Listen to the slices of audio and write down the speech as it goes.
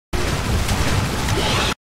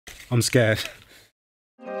I'm scared.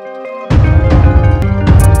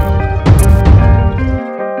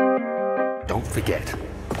 Don't forget,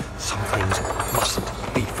 some things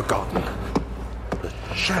mustn't be forgotten.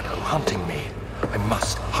 The shadow hunting me. I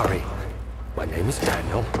must hurry. My name is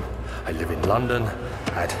Daniel. I live in London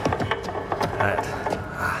at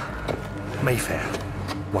Mayfair.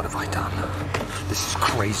 What have I done? This is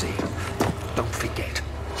crazy. Don't forget.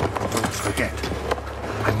 Don't forget.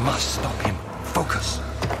 I must stop him. Focus.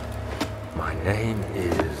 My name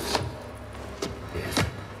is...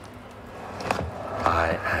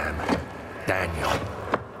 I am Daniel.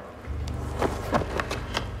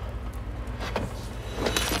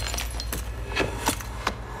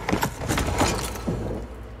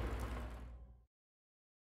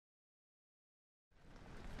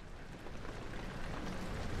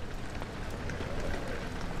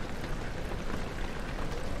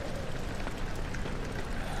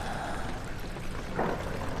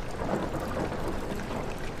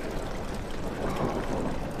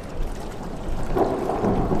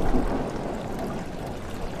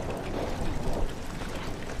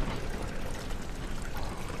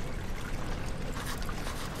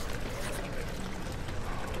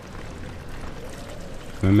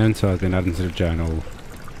 Memento has been added to the journal.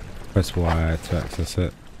 Press Y to access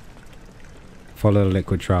it. Follow the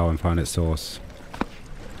liquid trail and find its source.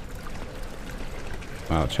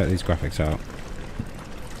 Wow, check these graphics out.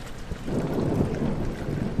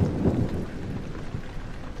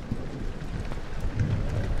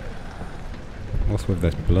 What's with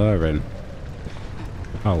this blurring?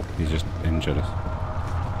 Oh, he's just injured.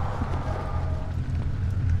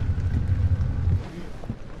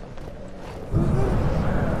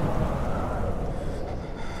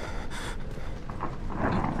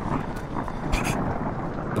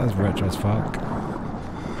 That's retro as fuck.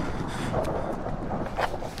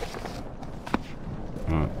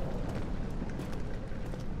 Alright.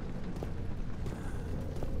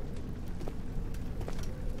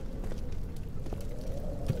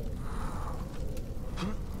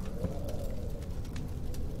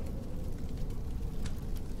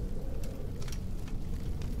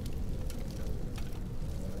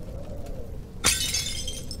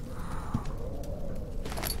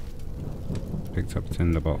 Picked up a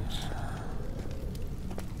tinder box.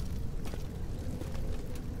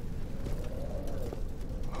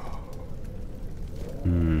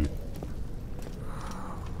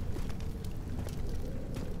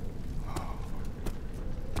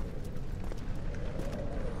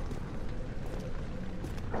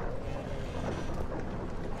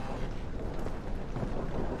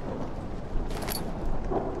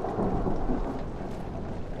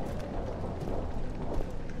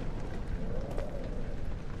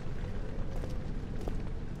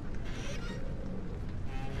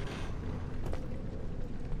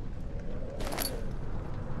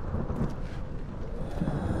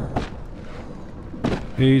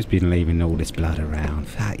 Who's been leaving all this blood around?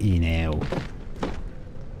 Fucking hell.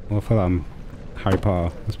 Well, I feel like I'm Harry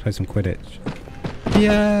Potter. Let's play some Quidditch.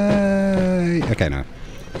 Yay! Okay, no.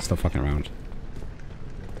 Stop fucking around.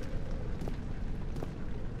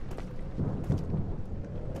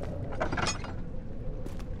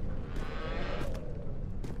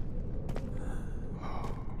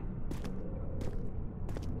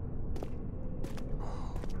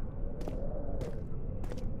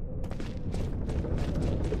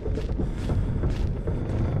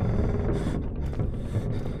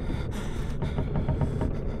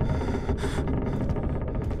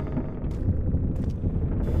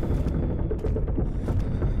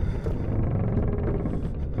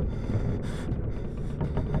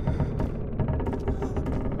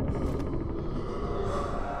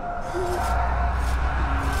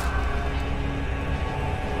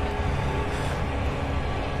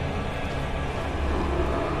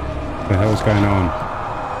 What the hell's going on?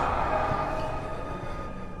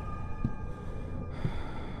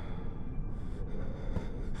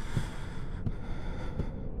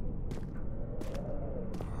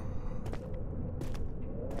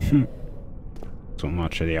 So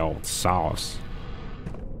much of the old sauce.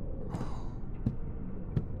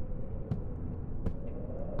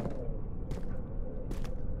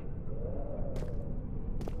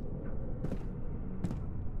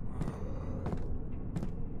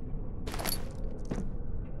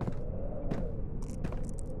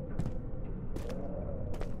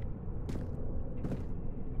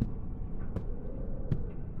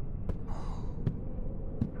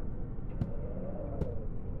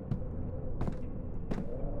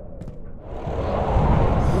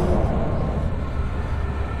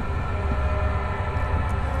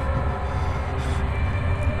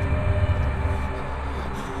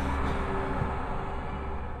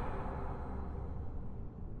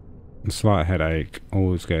 A slight headache,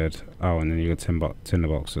 always good. Oh, and then you got tinder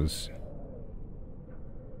boxes.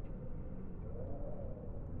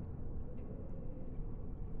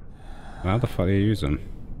 How the fuck do you use them?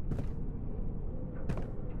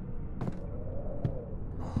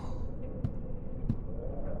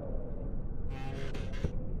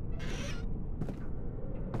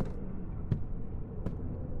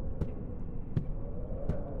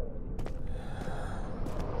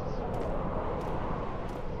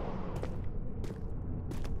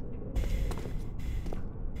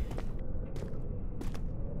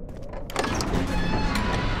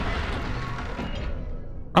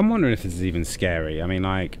 I'm wondering if this is even scary. I mean,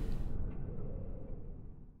 like,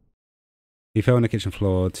 he fell on the kitchen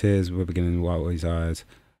floor, tears were beginning to well in his eyes,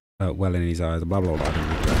 blah, blah, blah,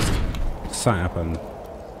 blah. Something happened.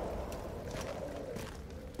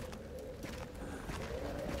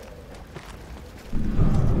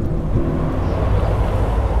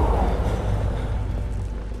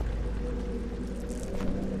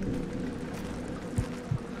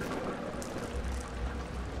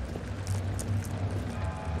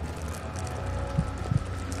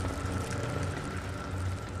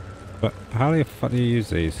 But how the fuck do you use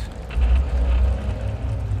these?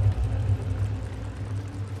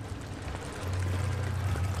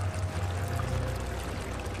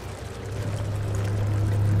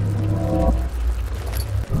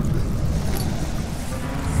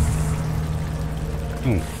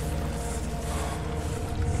 Oh.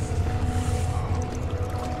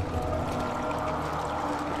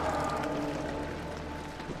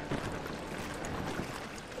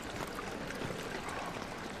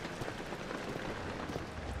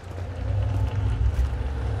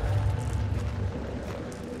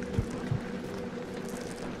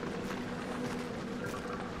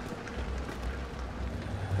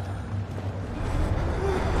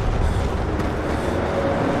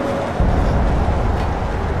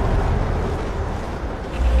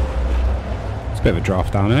 Bit of a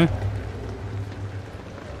draft down here.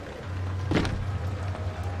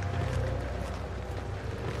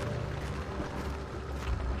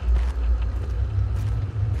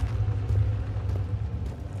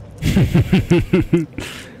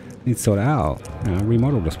 Need to sort it out. You know,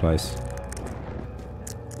 remodel this place.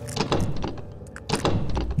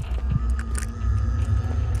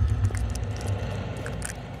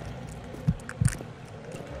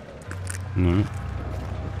 No.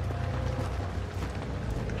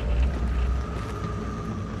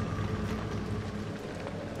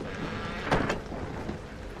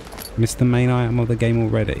 Missed the main item of the game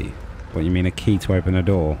already? What, you mean a key to open a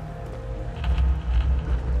door?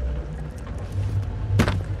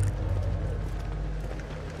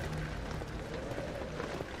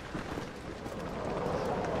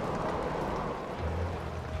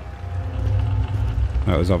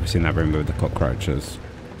 That was obviously in that room with the cockroaches.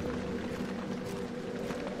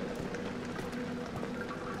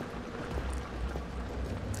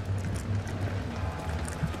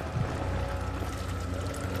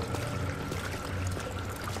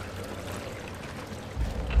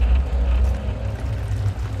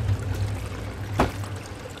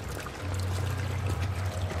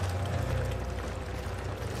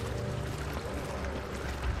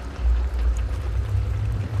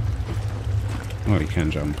 Oh, you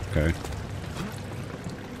can jump, okay.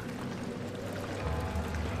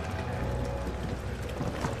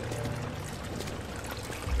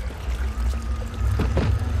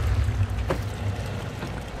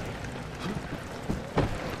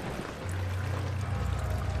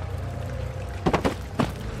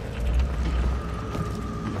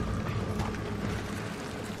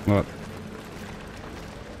 What?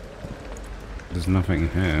 There's nothing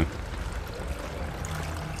here.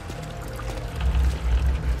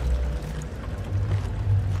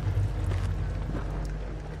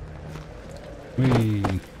 Whee.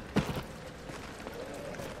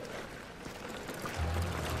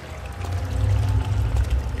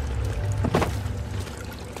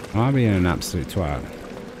 I'm being an absolute twat.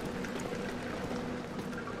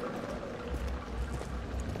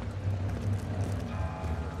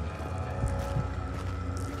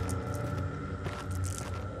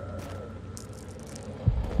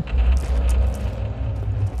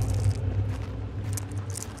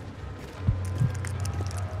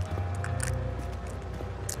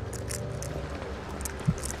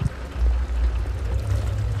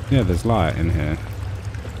 Yeah, there's light in here.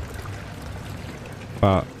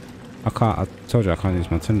 But I can't, I told you I can't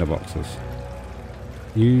use my tinder boxes.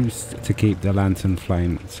 Used to keep the lantern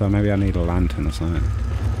flame, so maybe I need a lantern or something.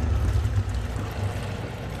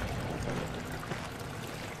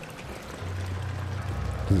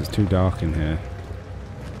 Because it's too dark in here.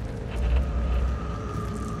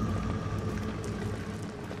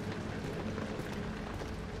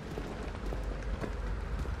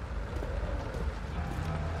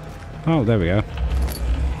 Oh, there we go.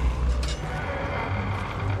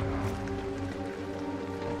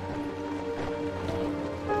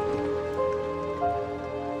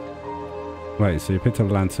 Wait, so you picked up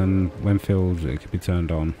a lantern, when filled, it can be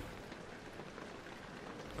turned on.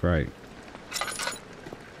 Great.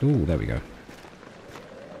 Ooh, there we go.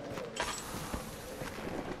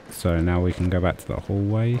 So now we can go back to the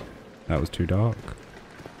hallway. That was too dark.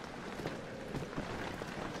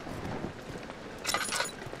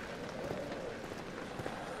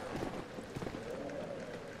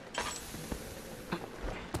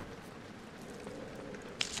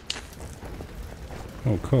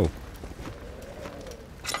 Oh, cool.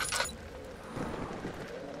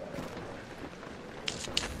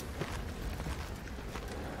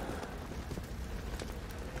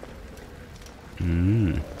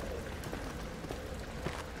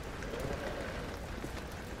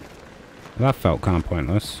 That felt kind of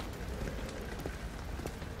pointless.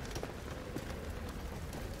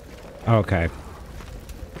 Okay.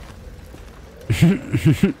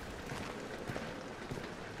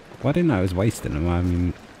 Well, I didn't know I was wasting them. I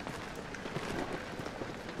mean...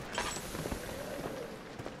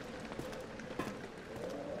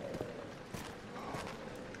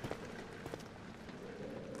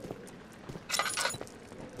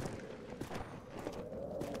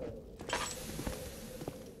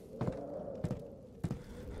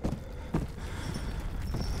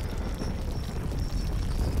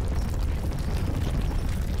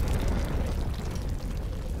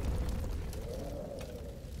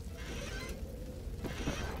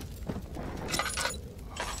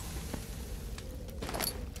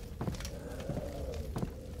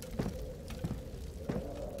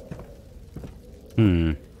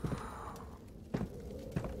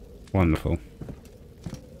 Wonderful.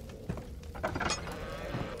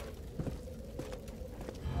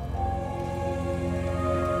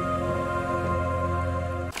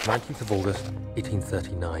 August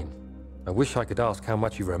 1839. I wish I could ask how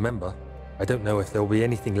much you remember. I don't know if there will be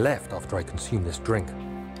anything left after I consume this drink.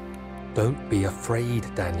 Don't be afraid,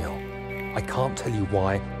 Daniel. I can't tell you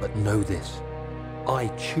why, but know this. I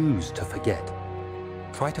choose to forget.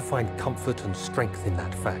 Try to find comfort and strength in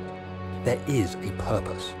that fact. There is a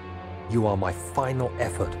purpose. You are my final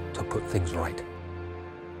effort to put things right.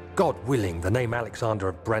 God willing, the name Alexander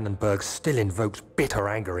of Brandenburg still invokes bitter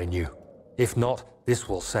anger in you. If not, this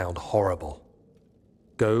will sound horrible.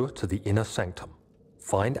 Go to the inner sanctum,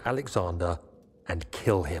 find Alexander, and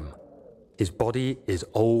kill him. His body is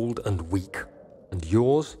old and weak, and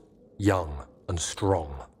yours, young and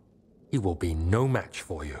strong. He will be no match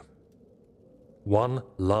for you. One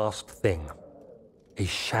last thing. A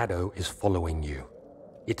shadow is following you.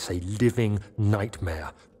 It's a living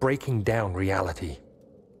nightmare, breaking down reality.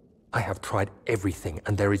 I have tried everything,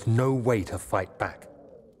 and there is no way to fight back.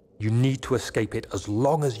 You need to escape it as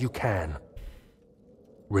long as you can.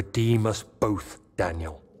 Redeem us both,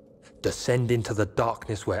 Daniel. Descend into the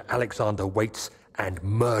darkness where Alexander waits and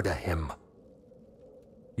murder him.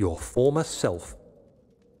 Your former self,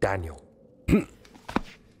 Daniel.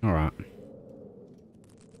 All right.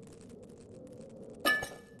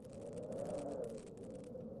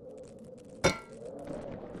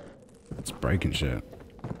 It's breaking shit.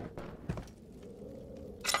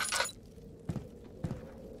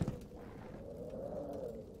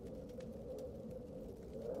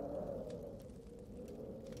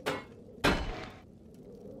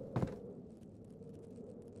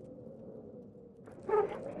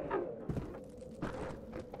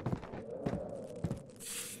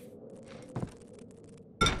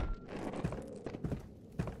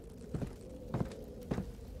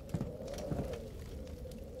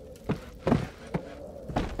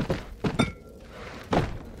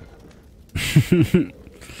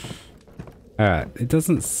 Alright, it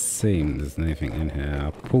doesn't seem there's anything in here.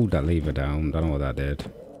 I pulled that lever down, don't know what that did.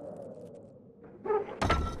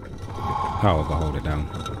 Oh, I'll hold it down.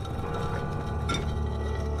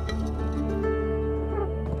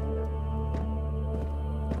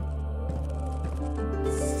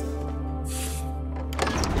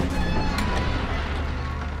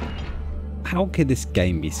 How could this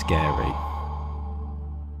game be scary?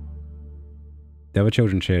 The other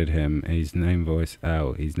children cheered him, his name voiced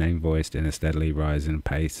in a steadily rising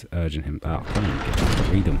pace, urging him out. I can't even get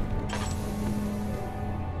to read them.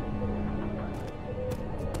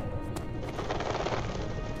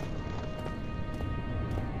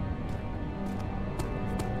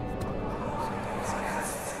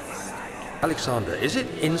 Alexander, is it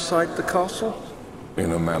inside the castle?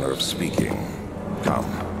 In a manner of speaking. Come,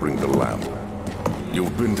 bring the lamp.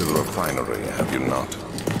 You've been to the refinery, have you not?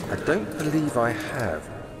 I don't believe I have.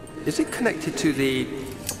 Is it connected to the...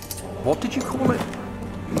 What did you call it?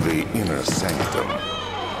 The inner sanctum.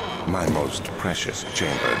 My most precious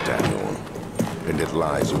chamber, Daniel. And it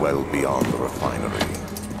lies well beyond the refinery.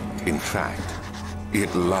 In fact,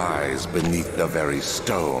 it lies beneath the very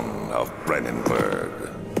stone of Brennenburg.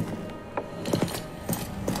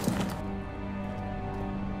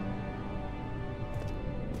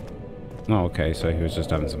 Oh, okay, so he was just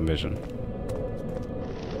having some vision.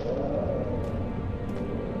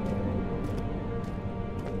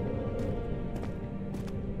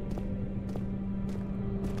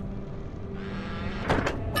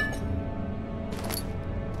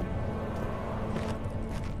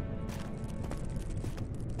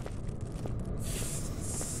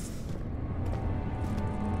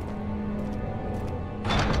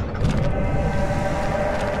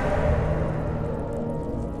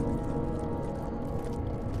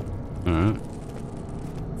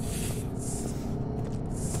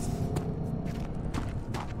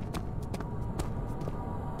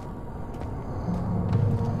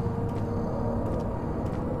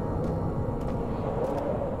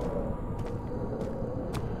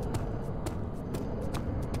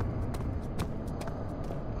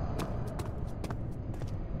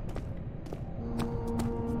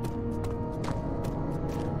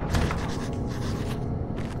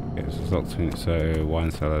 Locked, so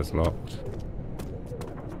wine cellar's locked.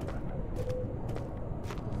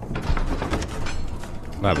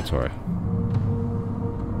 Laboratory.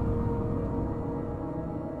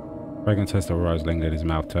 Fragrant taste of rose lingered in his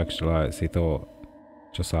mouth. Turkish delights, he thought,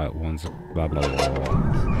 just like one's blah blah blah.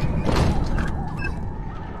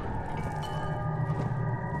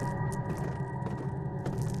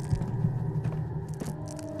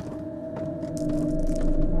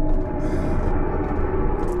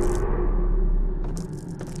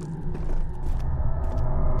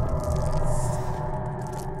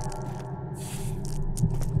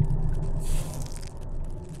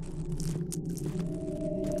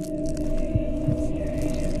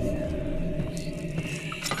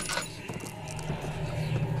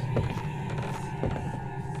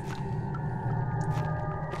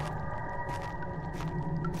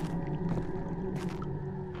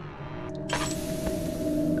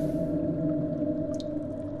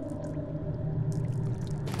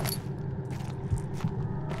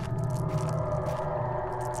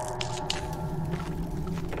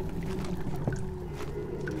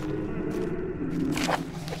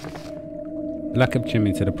 Lack of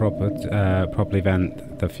chimney to the properly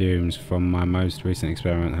vent the fumes from my most recent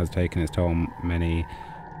experiment has taken its toll on many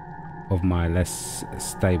of my less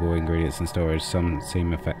stable ingredients in storage. Some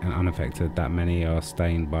seem unaffected, that many are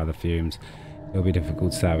stained by the fumes. It will be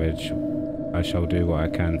difficult to salvage. I shall do what I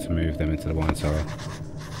can to move them into the wine cellar.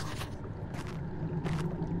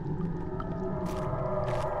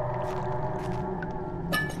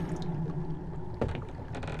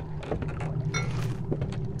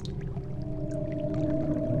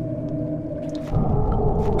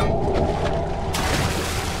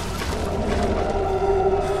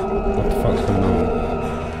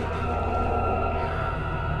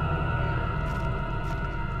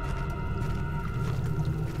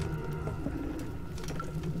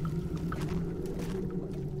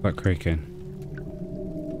 Like creaking.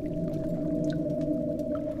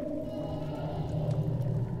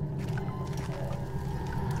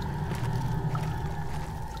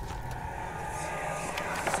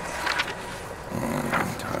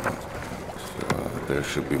 There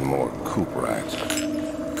should be more coop rats.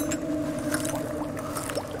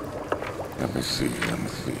 Let me see.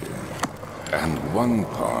 And one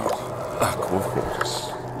part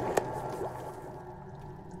aquafortis.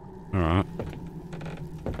 Alright.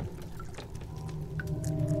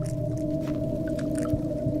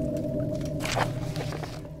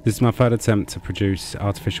 This is my third attempt to produce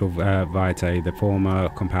artificial vitae. The former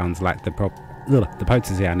compounds lack the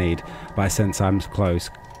potency I need, but I sense I'm close.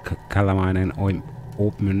 Calamine and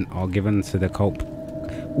ointment are given to the culp.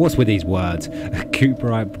 What's with these words?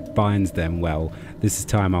 Cooperite binds them well. This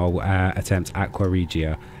time I'll attempt aqua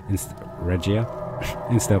regia instead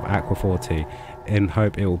of aqua forti, in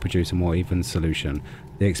hope it will produce a more even solution.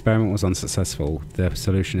 The experiment was unsuccessful. The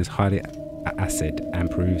solution is highly acid and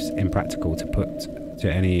proves impractical to put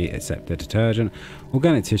to any except the detergent.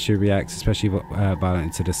 Organic tissue reacts especially violently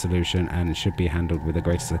to the solution and should be handled with the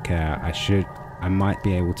greatest of care. I might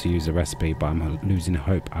be able to use the recipe, but I'm losing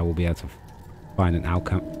hope I will be able to find an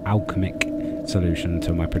alchemic solution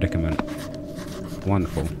to my predicament.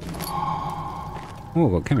 Wonderful. Oh,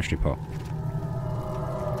 I've got a chemistry pot.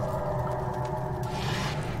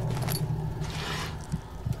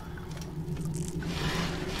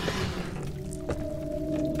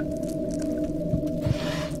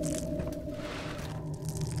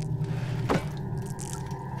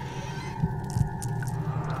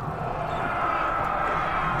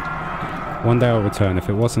 One day I'll return. If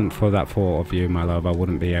it wasn't for that thought of you, my love, I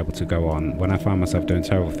wouldn't be able to go on. When I find myself doing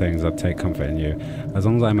terrible things, I'd take comfort in you. As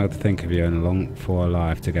long as I'm able to think of you and long for a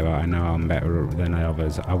life together, I know I'm better than the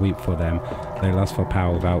others. I weep for them. They lust for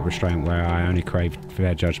power without restraint, where I only crave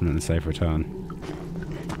fair judgment and safe return.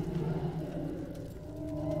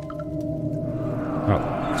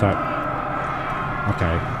 Oh, so...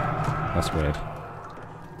 Okay. That's weird.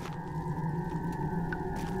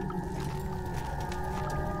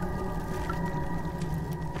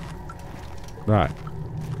 Right.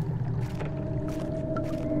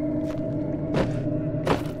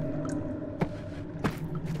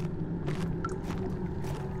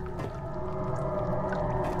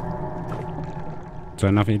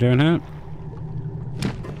 So nothing you're doing here?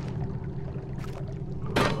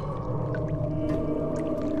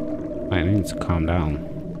 I need to calm down.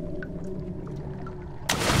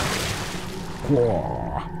 Whoa.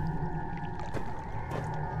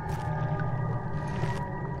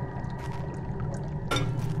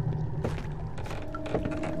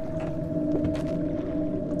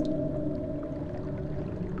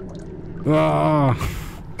 Oh,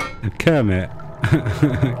 Kermit.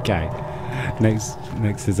 Okay.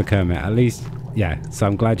 Next is a Kermit. At least, yeah. So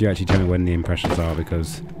I'm glad you actually tell me when the impressions are,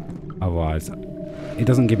 because otherwise, it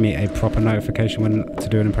doesn't give me a proper notification when to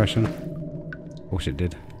do an impression. Wish it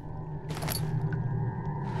did.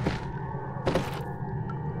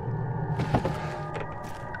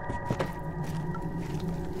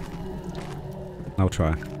 I'll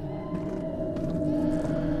try.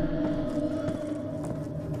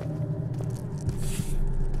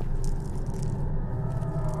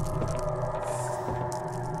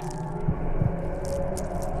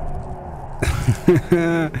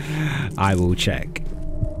 I will check.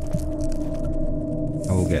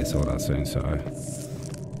 I will get it sorted out soon, so... I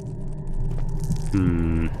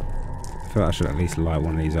feel like I should at least light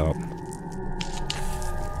one of these up.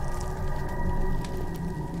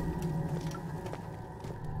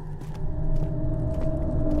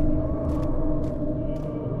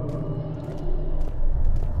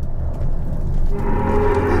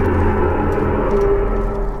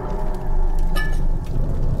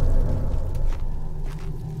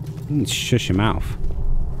 Shush your mouth.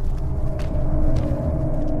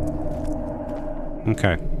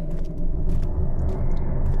 Okay.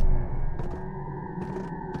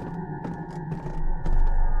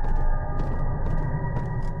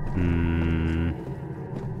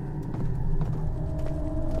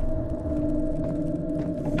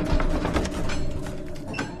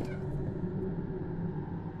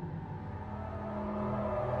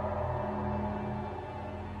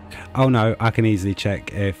 Oh no, I can easily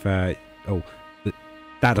check if oh,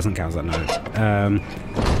 that doesn't count as that note.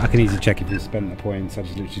 I can easily check if you spent the points. I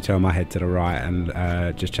just literally turn my head to the right and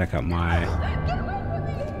just check out my...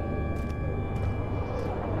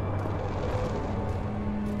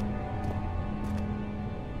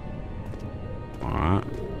 Alright.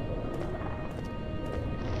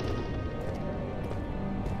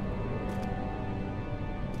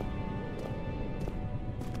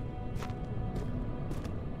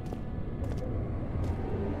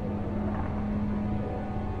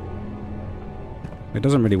 It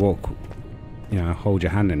doesn't really walk, you know, hold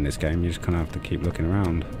your hand in this game. You just kind of have to keep looking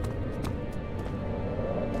around.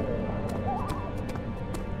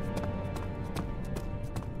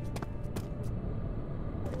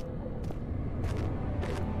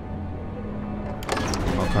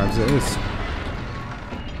 Archives it is.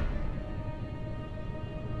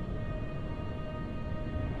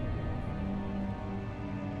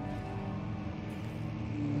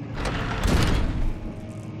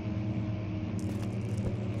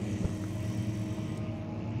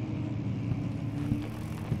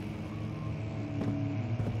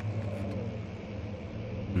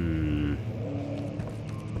 Hmm.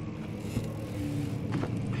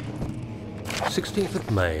 16th of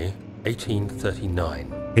May,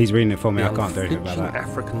 1839. He's reading it for me. I can't do anything about The that.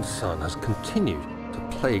 African sun has continued to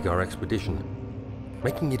plague our expedition,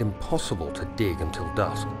 making it impossible to dig until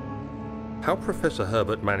dusk. How Professor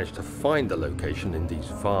Herbert managed to find the location in these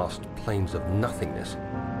vast plains of nothingness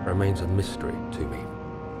remains a mystery to me.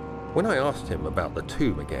 When I asked him about the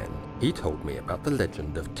tomb again, he told me about the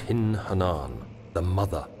legend of Tin Hanan, the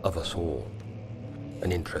mother of us all.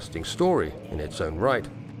 An interesting story in its own right,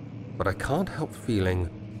 but I can't help feeling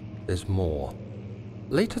there's more.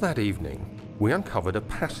 Later that evening, we uncovered a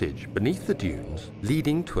passage beneath the dunes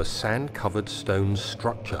leading to a sand-covered stone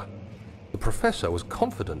structure. The professor was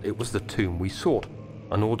confident it was the tomb we sought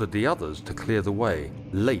and ordered the others to clear the way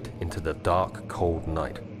late into the dark, cold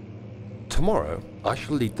night. Tomorrow, I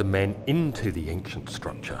shall lead the men into the ancient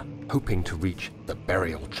structure, hoping to reach the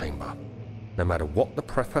burial chamber. No matter what the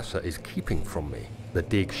Professor is keeping from me, the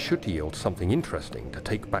dig should yield something interesting to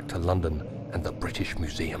take back to London and the British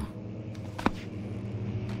Museum.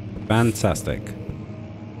 Fantastic.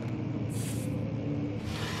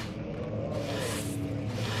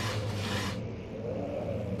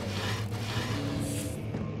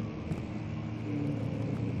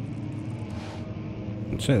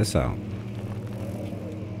 Check this out.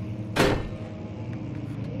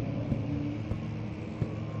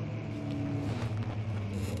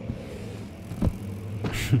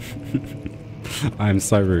 I am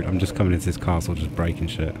so rude. I'm just coming into this castle, just breaking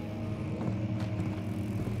shit.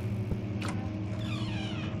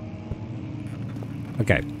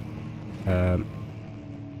 Okay.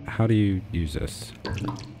 How do you use this?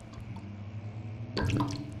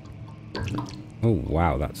 Oh,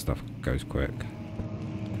 wow, that stuff goes quick.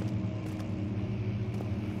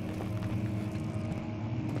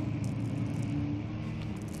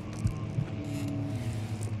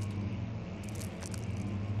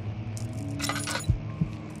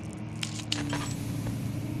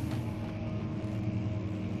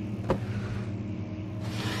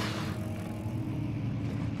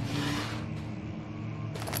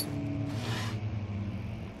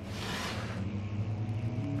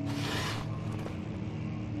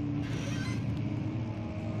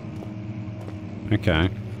 Okay.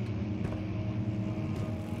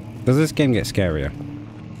 Does this game get scarier?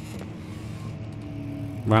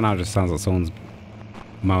 Right now it just sounds like someone's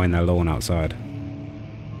mowing their lawn outside.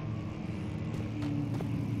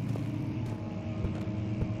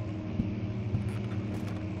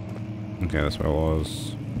 Okay, that's where I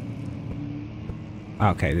was.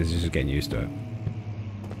 Okay, this is just getting used to it.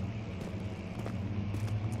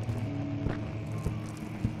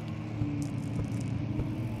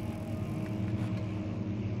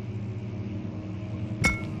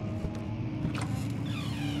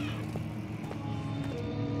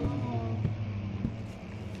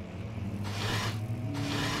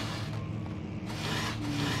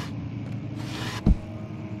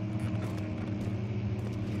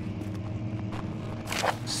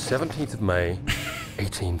 "17th of May,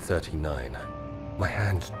 1839. My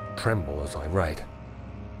hands tremble as I write.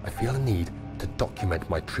 I feel a need to document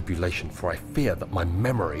my tribulation, for I fear that my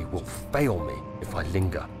memory will fail me if I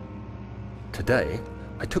linger. Today,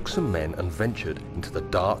 I took some men and ventured into the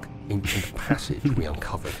dark, ancient passage we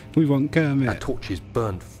uncovered. We want Kermit. Our torches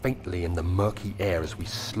burned faintly in the murky air as we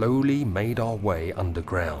slowly made our way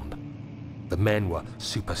underground. The men were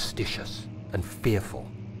superstitious and fearful.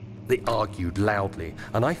 They argued loudly,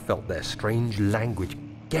 and I felt their strange language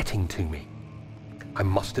getting to me. I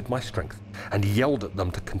mustered my strength and yelled at them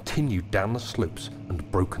to continue down the slopes and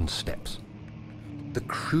broken steps. The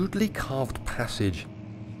crudely carved passage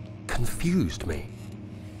confused me.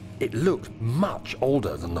 It looked much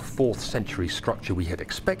older than the 4th century structure we had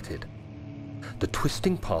expected. The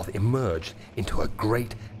twisting path emerged into a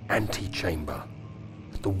great antechamber.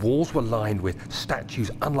 The walls were lined with statues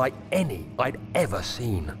unlike any I'd ever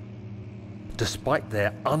seen. Despite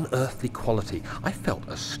their unearthly quality, I felt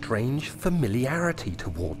a strange familiarity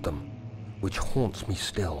toward them, which haunts me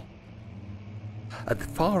still. At the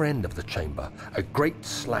far end of the chamber, a great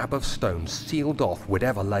slab of stone sealed off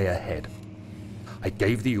whatever lay ahead. I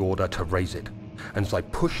gave the order to raise it, and as I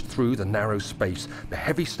pushed through the narrow space, the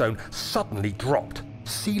heavy stone suddenly dropped,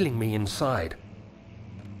 sealing me inside.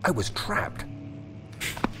 I was trapped.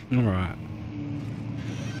 All right.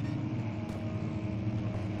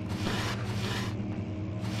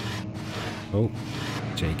 Oh,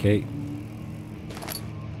 JK.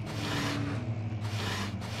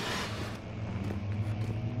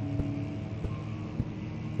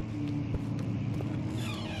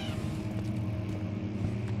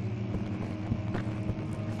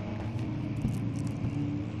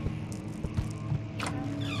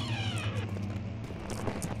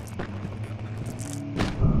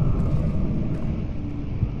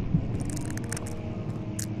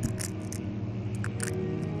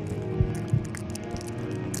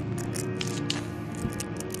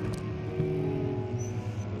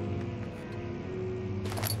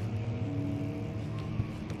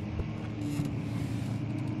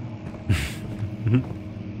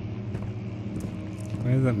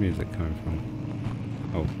 Where's that music coming from?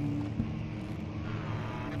 Oh.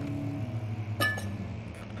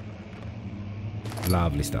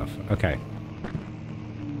 Lovely stuff. Okay.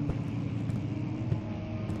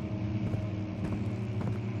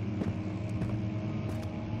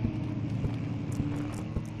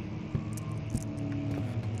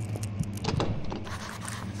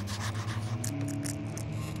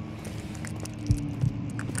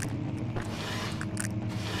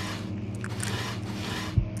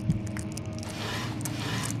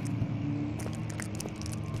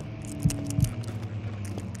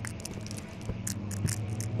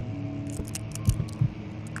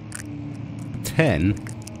 10.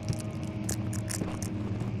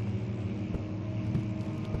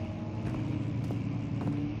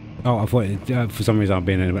 Oh, I thought for some reason I've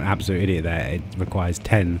been an absolute idiot there. It requires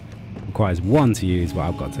 10. It requires 1 to use, but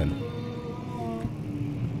I've got 10.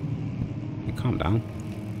 You calm down.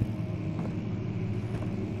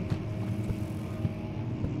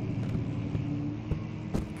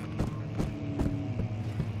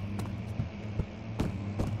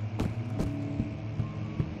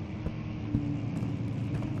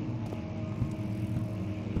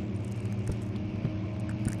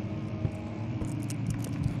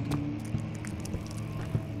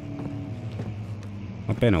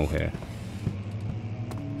 I've been all here.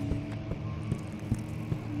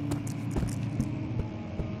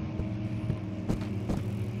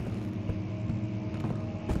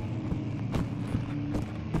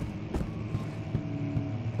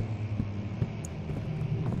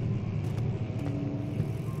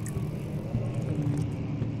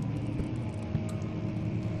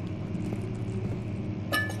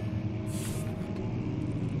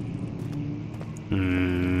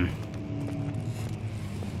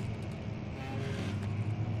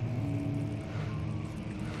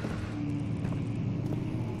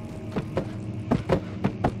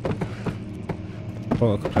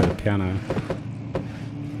 Oh, I could play the piano.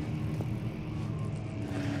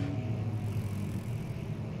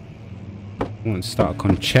 I want to start a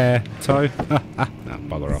concerto. No,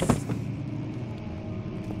 bugger off.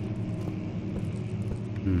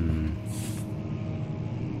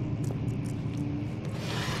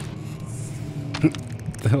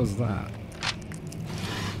 What the hell's that?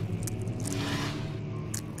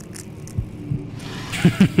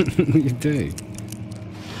 What do you do?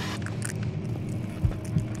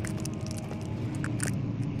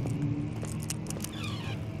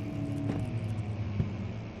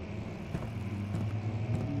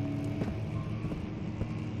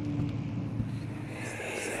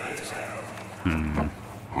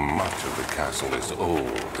 Much of the castle is old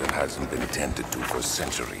and hasn't been tended to for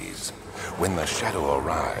centuries. When the shadow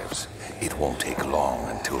arrives, it won't take long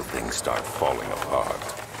until things start falling apart.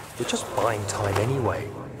 We're just buying time anyway.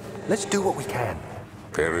 Let's do what we can.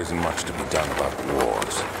 There isn't much to be done about the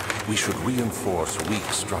wars. We should reinforce weak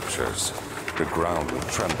structures. The ground will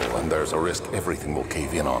tremble and there's a risk everything will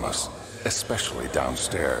cave in on us, especially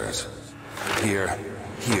downstairs. Here,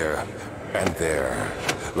 and there.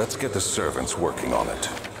 Let's get the servants working on it.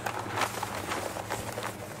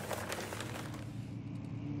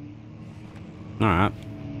 Alright.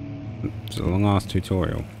 It's a long ass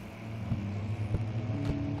tutorial.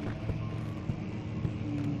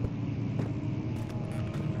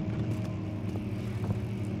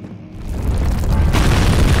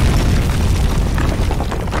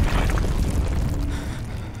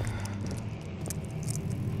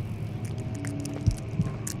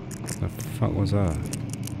 The fuck was that?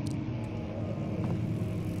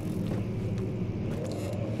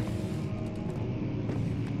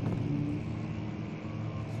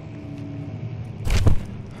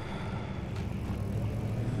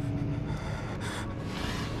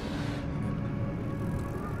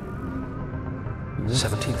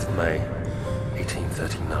 May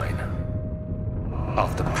 1839.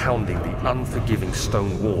 After pounding the unforgiving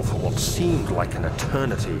stone wall for what seemed like an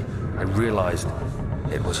eternity, I realized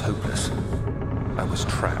it was hopeless. I was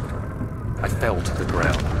trapped. I fell to the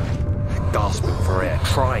ground, gasping for air,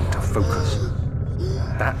 trying to focus.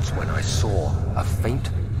 That's when I saw a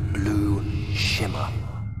faint blue shimmer.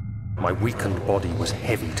 My weakened body was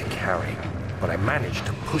heavy to carry, but I managed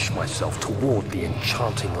to push myself toward the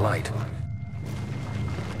enchanting light.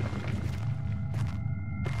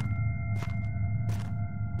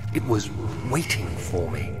 It was waiting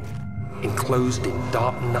for me. Enclosed in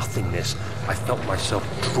dark nothingness, I felt myself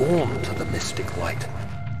drawn to the mystic light.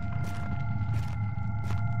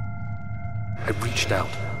 I reached out,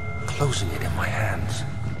 closing it in my hands.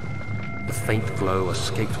 The faint glow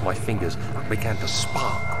escaped my fingers and began to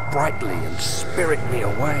spark brightly and spirit me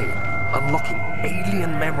away, unlocking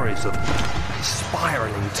alien memories of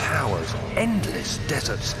spiraling towers, endless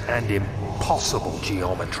deserts, and impossible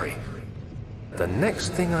geometry. The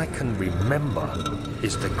next thing I can remember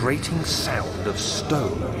is the grating sound of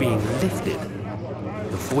stone being lifted,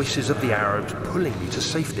 the voices of the Arabs pulling me to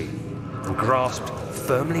safety, and grasped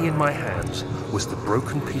firmly in my hands was the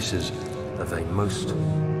broken pieces of a most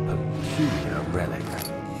peculiar relic.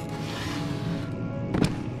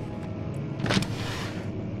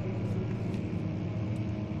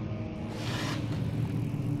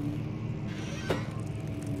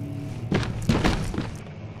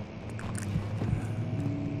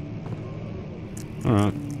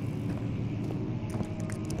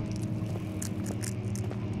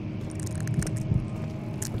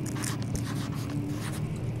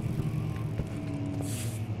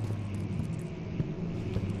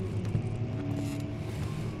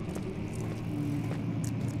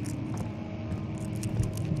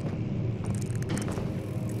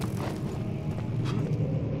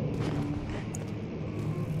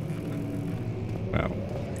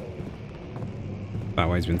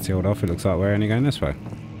 way's been sealed off. It looks like we're only going this way.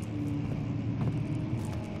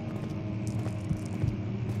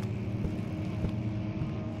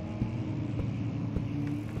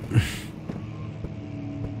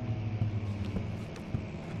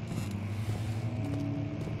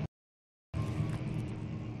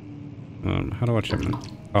 How do I check them?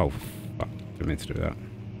 Oh, fuck. Didn't mean to do that.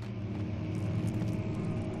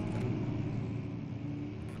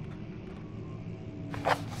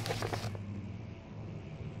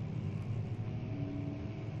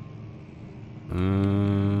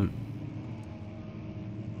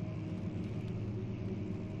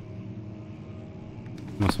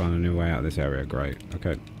 Must find a new way out of this area. Great.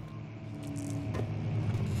 Okay.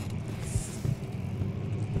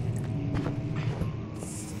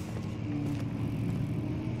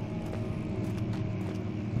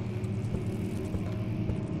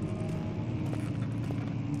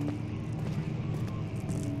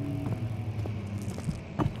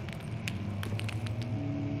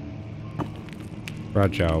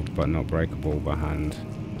 Fragile but not breakable by hand.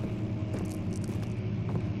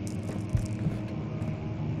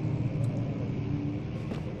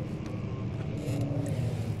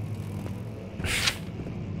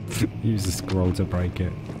 Use the scroll to break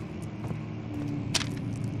it.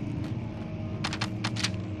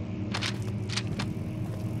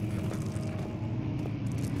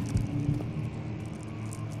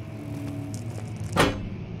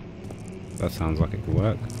 That sounds like it could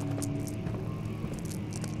work.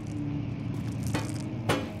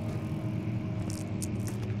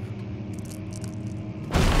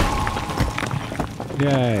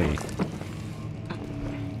 Yay!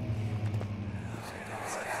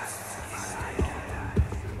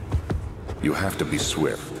 You have to be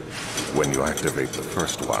swift when you activate the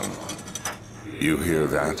first one. You hear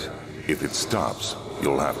that? If it stops,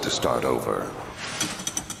 you'll have to start over.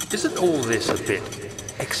 Isn't all this a bit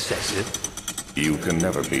excessive? You can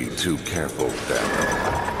never be too careful,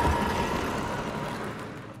 Daniel.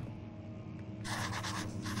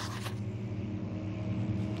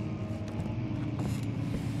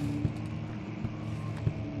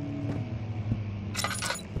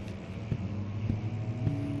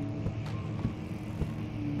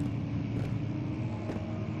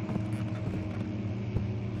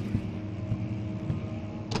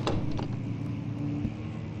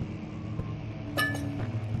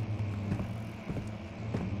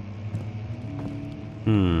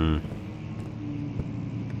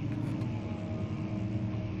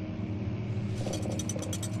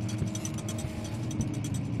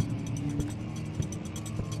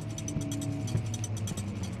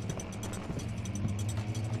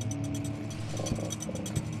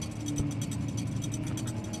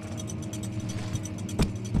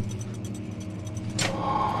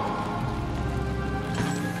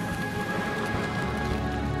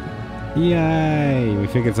 Yay! We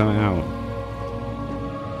figured something out.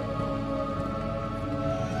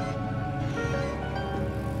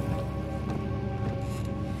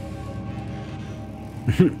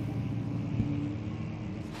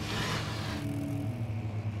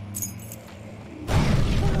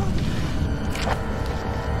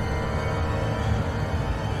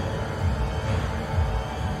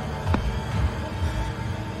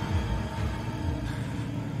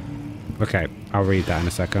 Okay, I'll read that in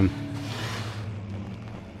a second.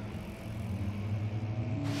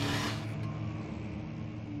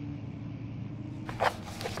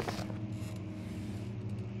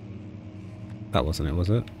 That wasn't it, was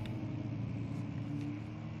it?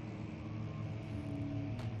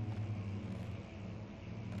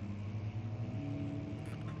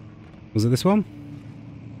 Was it this one?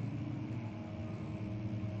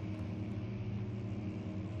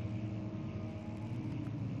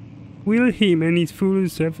 Will him and his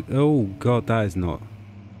foolish self... Oh god, that is not...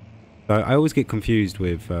 I always get confused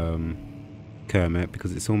with Kermit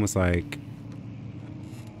because it's almost like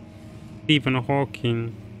Stephen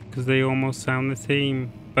Hawking, because they almost sound the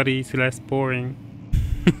same, but he's less boring.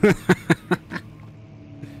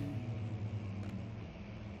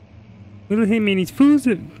 Will him and his fools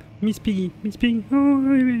have... Miss Piggy, oh...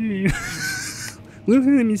 Will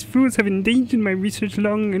him and his fools have endangered my research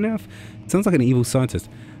long enough? Sounds like an evil scientist.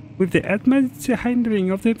 With the utmost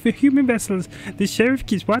handling of the human vessels, the sheriff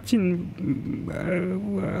keeps watching...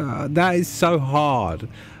 that is so hard.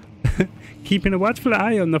 Keeping a watchful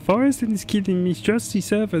eye on the forest and is keeping me trusty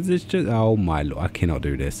servants. It's just... Oh my lord, I cannot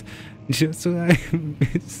do this. Just I can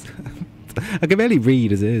barely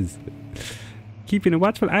read as it is. Keeping a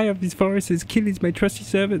watchful eye of these forests is killing my trusty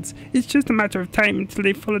servants. It's just a matter of time until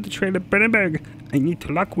they follow the trail of Brenneberg. I need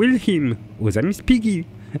to lock Wilhelm. Was I Miss Piggy?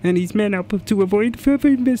 and his men are put to avoid further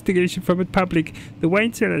investigation from the public. The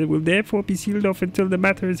wine cellar will therefore be sealed off until the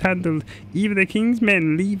matter is handled. Either the king's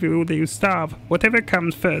men leave or they will starve. Whatever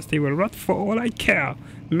comes first, they will rot for all I care.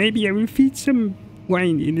 Maybe I will feed some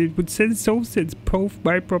wine and it would solve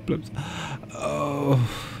my problems. Oh.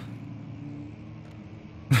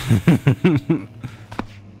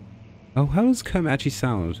 Oh, how does Kermit actually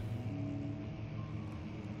sound?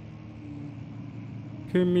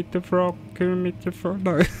 Kermit the Frog, Kermit the Frog.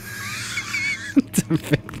 No. I don't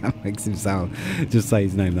think that makes him sound. Just say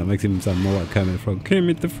his name, that makes him sound more like Kermit the Frog.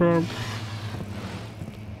 Kermit the Frog.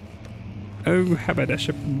 Oh,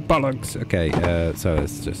 haberdasher bollocks. Okay, so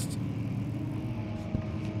it's just.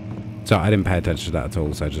 So I didn't pay attention to that at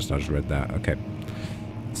all, so I just read that. Okay.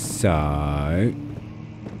 So.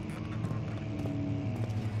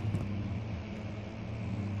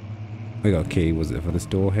 We got a key. Was it for this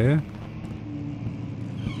door here?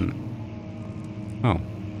 Oh.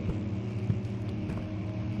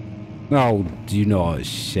 Oh, do not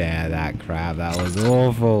share that crap. That was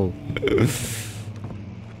awful.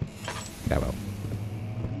 Yeah, well.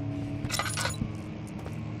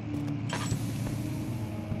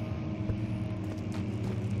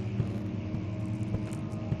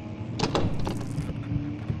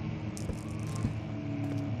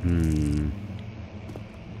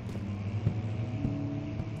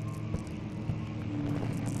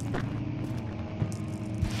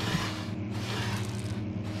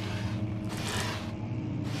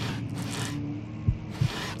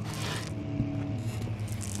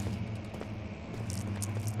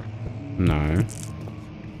 No.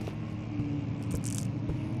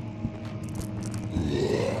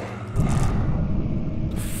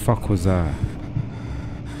 The fuck was that?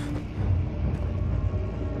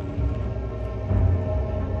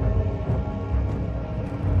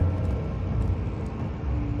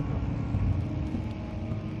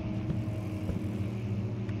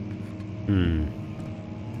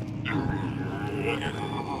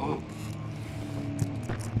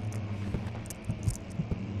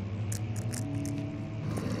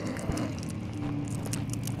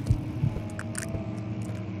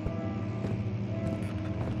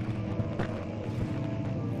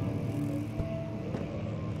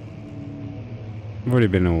 I've already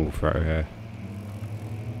been all through here.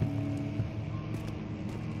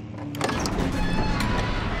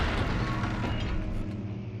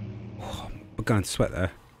 Oh, I'm going to sweat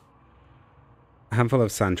there. A handful of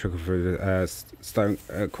sand trickled through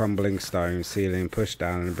the crumbling stone ceiling, pushed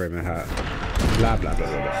down and brimming hat. Blah blah blah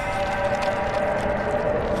blah blah.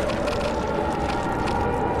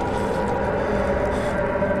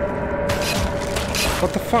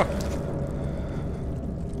 What the fuck?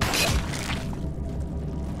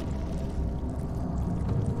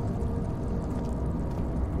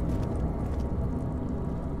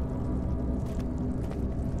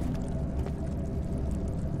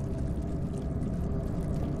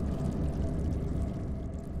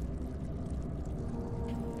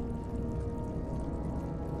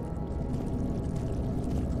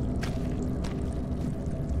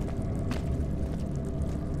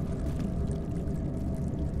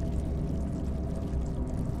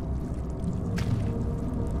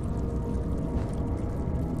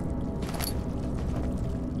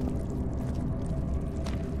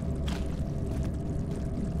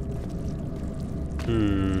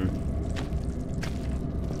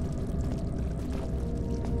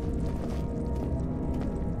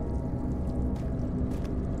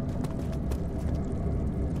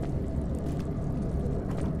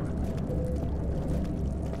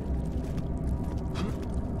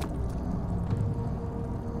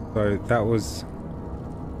 So that was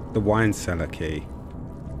the wine cellar key.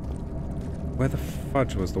 Where the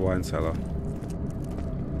fudge was the wine cellar?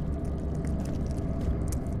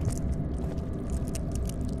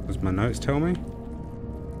 Does my notes tell me?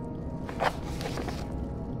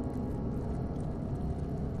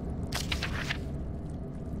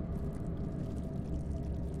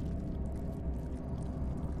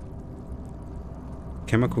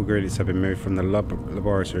 Chemical ingredients have been moved from the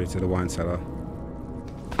laboratory to the wine cellar.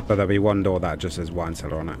 So there'll be one door that just says wine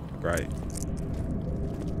cellar on it. Great.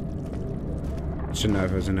 Should know if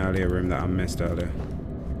there was an earlier room that I missed earlier.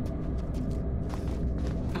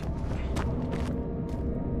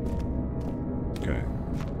 Okay.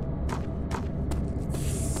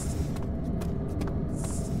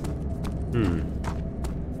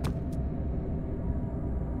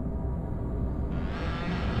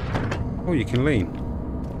 Oh, you can lean.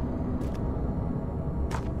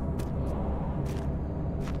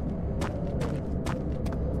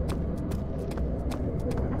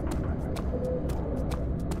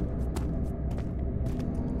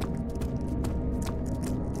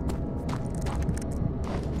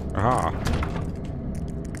 Aha.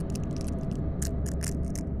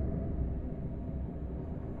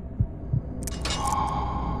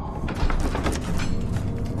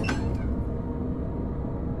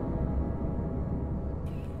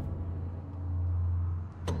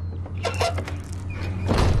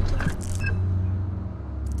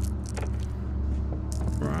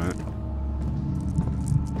 Right.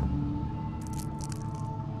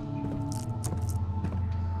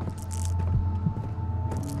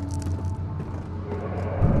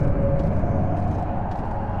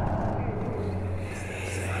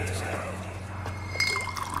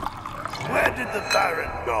 Where did the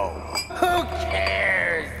Baron go? Who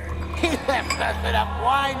cares? He left us enough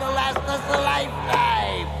wine to last us a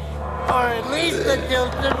lifetime. Or at least until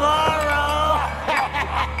tomorrow.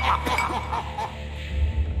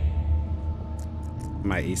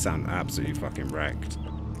 Mate, he sound absolutely fucking wrecked.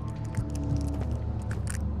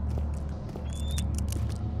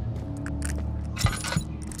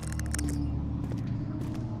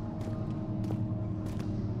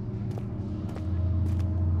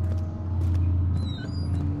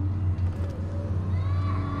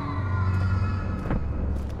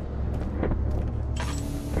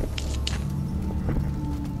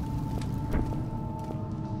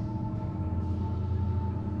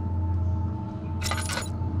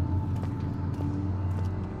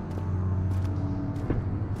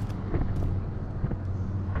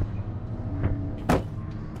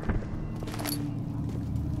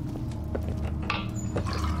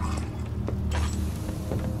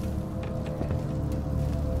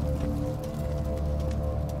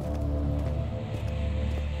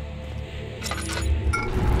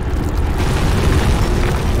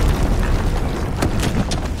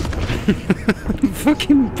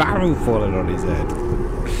 Fucking barrel falling on his head.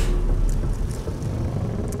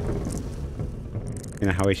 You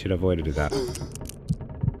know how he should have avoided that.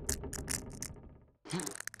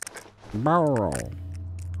 Barrel.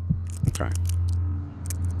 Okay.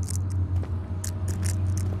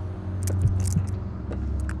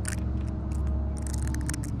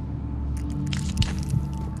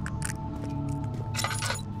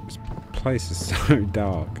 This place is so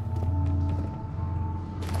dark.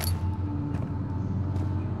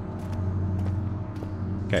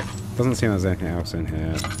 Okay, doesn't seem there's anything else in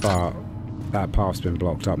here, but that path's been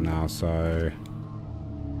blocked up now, so...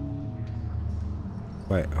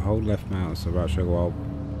 Wait, hold left mouse, so right trigger while...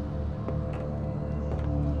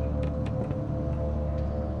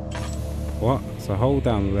 What? So hold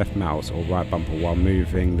down the left mouse or right bumper while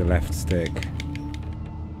moving the left stick.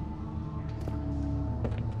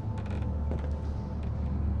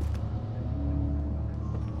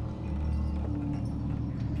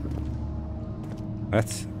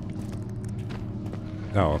 That's...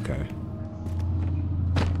 Oh, okay.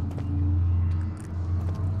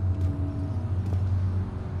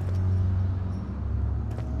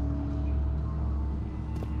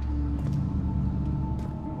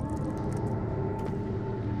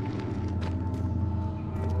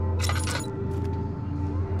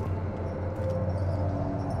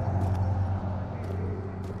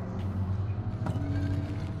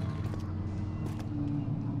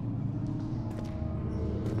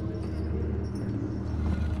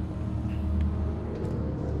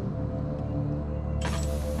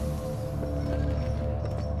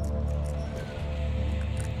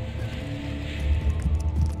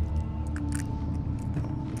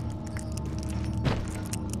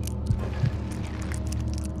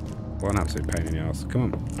 What an absolute pain in the ass. Come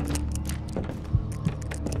on.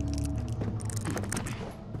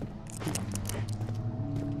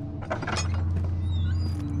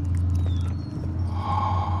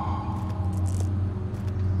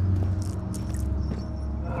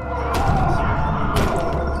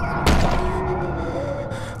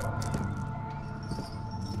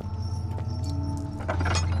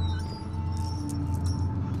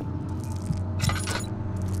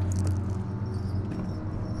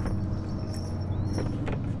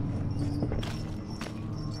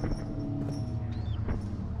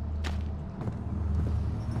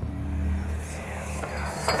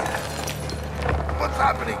 What's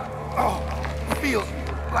happening? Oh, it feels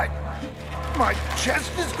like my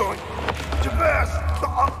chest is going to burst.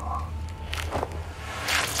 Oh.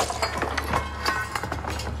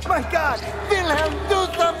 My God! Wilhelm, do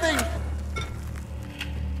something!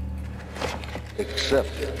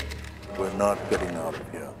 Accept it. We're not getting out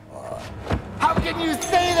of here. How can you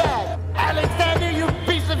say that? Alexander, you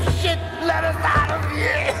piece of shit! Let us out of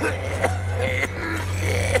here!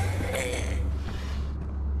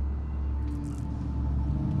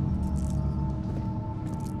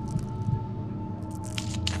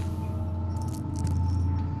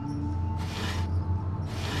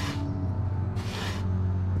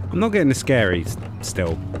 I'm not getting the scary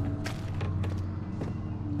still.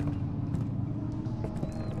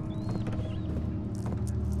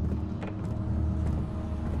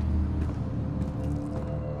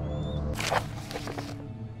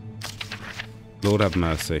 Lord have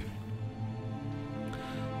mercy.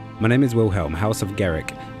 My name is Wilhelm, House of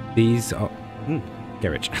Gerrick. These are...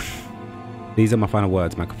 Gerrich. These are my final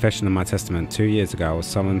words, my confession and my testament. 2 years ago, I was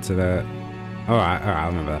summoned to the... Alright, I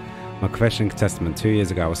remember that. My confession and testament. 2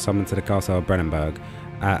 years ago, I was summoned to the castle of Brennenburg.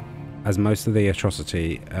 As most of the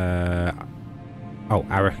atrocity...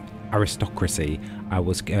 aristocracy. I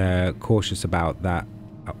was cautious about that.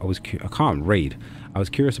 I can't read. I was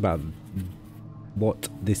curious about what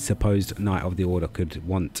this supposed Knight of the Order could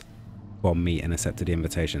want from me and accepted the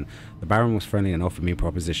invitation. The Baron was friendly and offered me a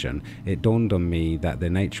proposition. It dawned on me that the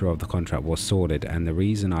nature of the contract was sordid, and the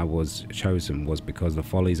reason I was chosen was because of the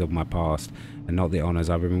follies of my past and not the honours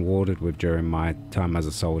I've been rewarded with during my time as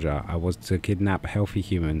a soldier. I was to kidnap healthy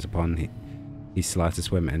humans upon his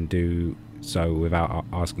slightest whim and do so without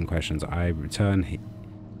asking questions.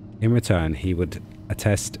 In return, he would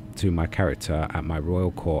attest to my character at my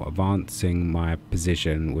royal court, advancing my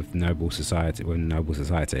position with noble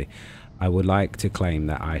society. I would like to claim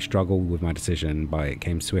that I struggled with my decision, but it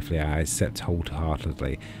came swiftly. I accept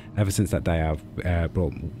wholeheartedly. Ever since that day, I've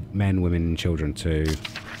brought men, women, and children to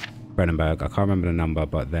Brennenburg. I can't remember the number,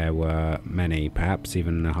 but there were many, perhaps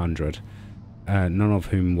even 100. None of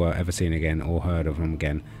whom were ever seen again or heard of them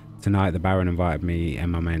again. Tonight, the Baron invited me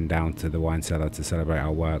and my men down to the wine cellar to celebrate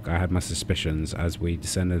our work. I had my suspicions. As we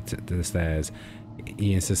descended to the stairs,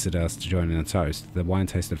 he insisted us to join in a toast. The wine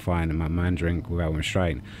tasted fine, and my man drank without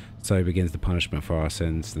restraint. So begins the punishment for our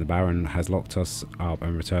sins. The Baron has locked us up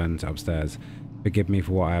and returned upstairs. Forgive me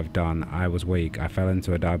for what I have done. I was weak. I fell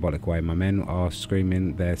into a diabolic way. My men are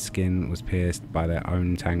screaming. Their skin was pierced by their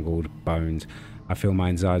own tangled bones. I feel my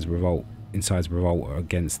insides revolt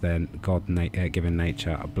against their God-given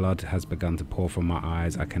nature. Blood has begun to pour from my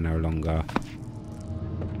eyes. I can no longer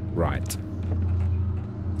write.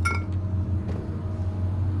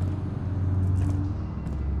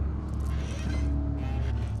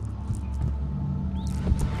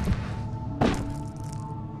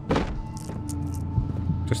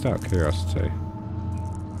 Just out of curiosity.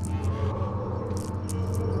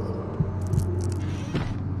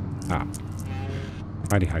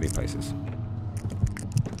 Hidey places.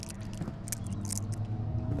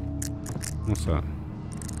 What's that?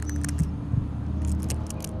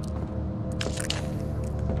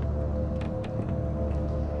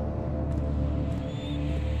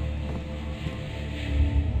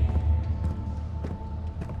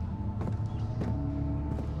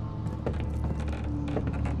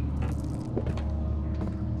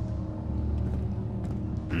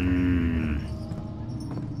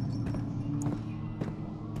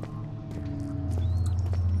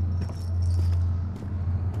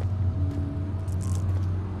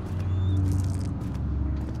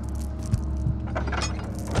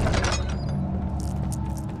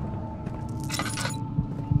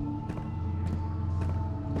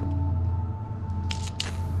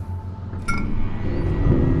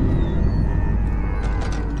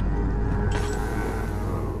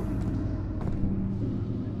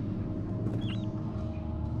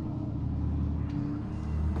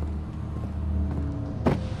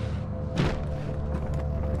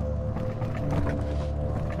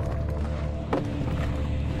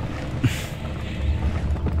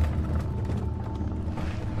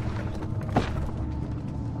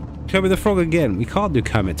 Kermit the Frog again. We can't do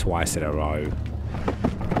Kermit twice in a row.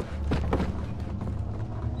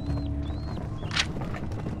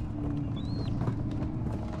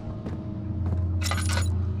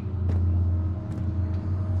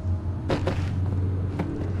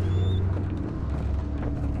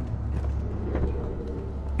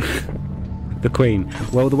 The Queen.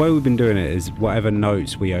 Well, the way we've been doing it is whatever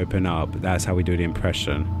notes we open up, that's how we do the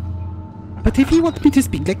impression. But if you want me to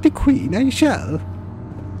speak like the Queen, I shall.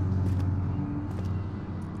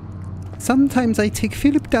 Sometimes I take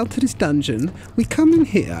Philip down to this dungeon. We come in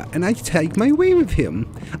here, and I take my way with him.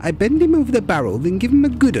 I bend him over the barrel, then give him a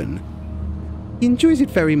good un. He enjoys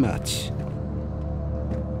it very much.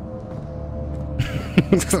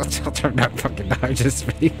 I don't fucking know, just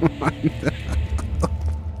speak one.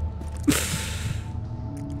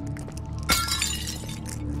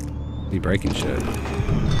 Be breaking shit.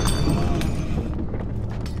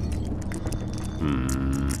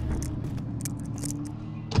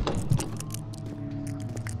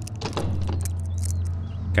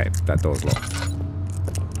 Okay, that door's locked.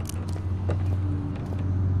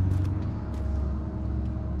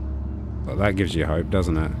 Well, that gives you hope,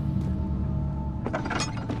 doesn't it?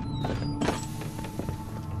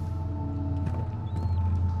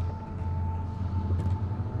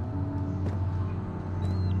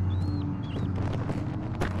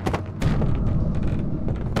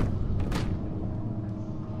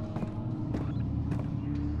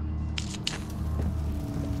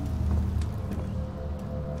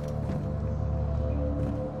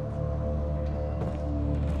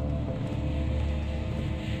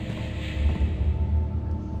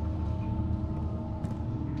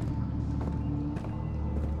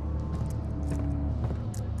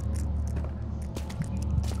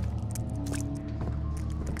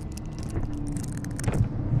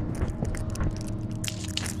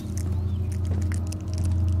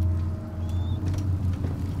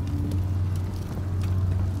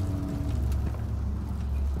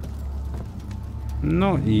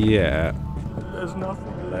 Not yet. There's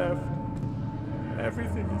nothing left.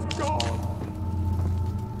 Everything is gone.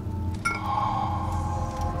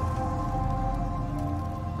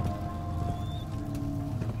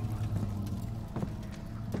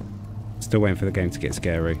 Still waiting for the game to get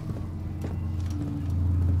scary.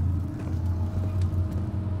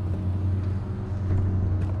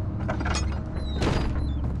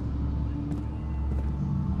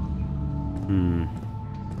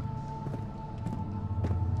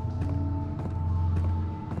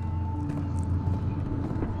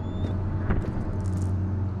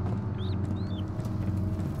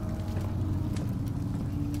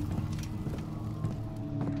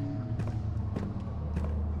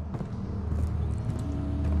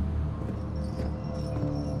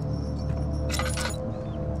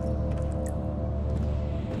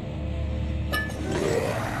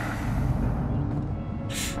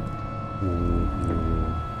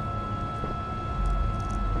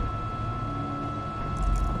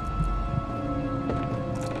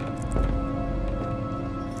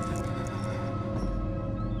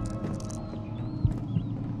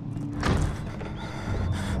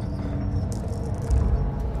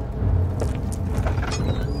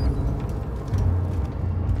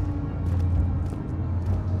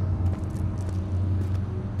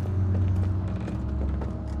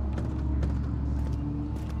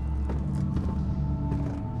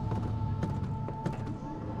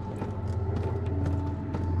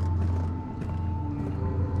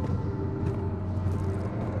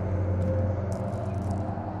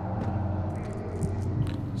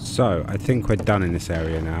 So, I think we're done in this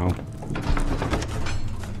area now.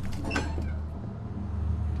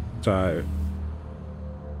 So...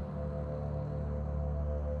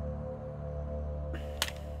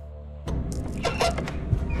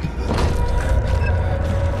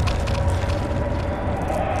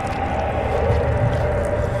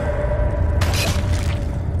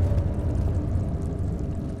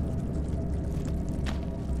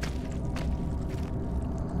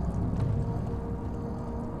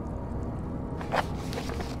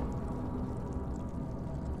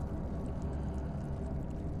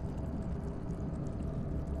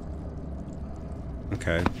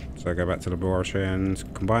 Okay, so I go back to the laboratory and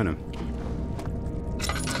combine them.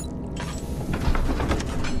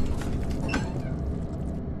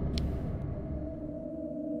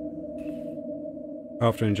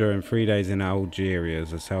 After enduring 3 days in Algeria,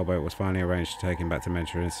 the sailboat was finally arranged to take him back to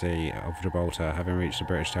Mediterranean Sea of Gibraltar. Having reached the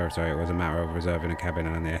British territory, it was a matter of reserving a cabin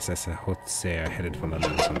on the SS Hotseer headed for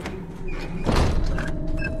London or something.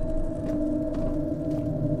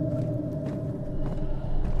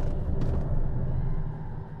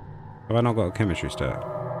 Have I not got a chemistry stat?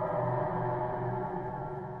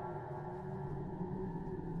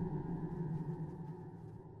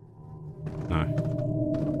 No.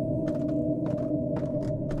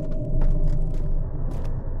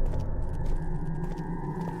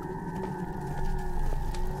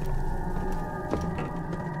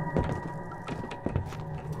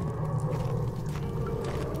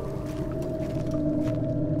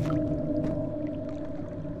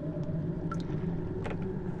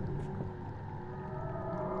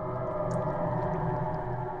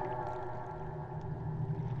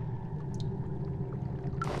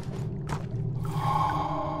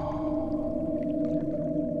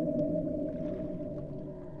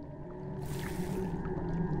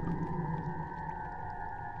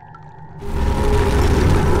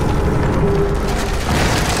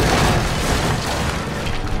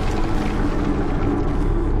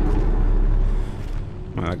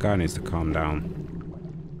 That guy needs to calm down.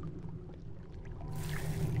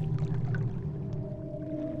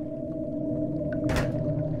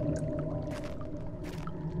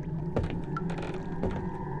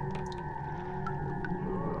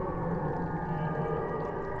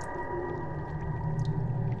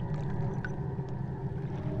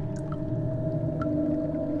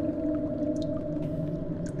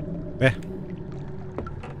 There.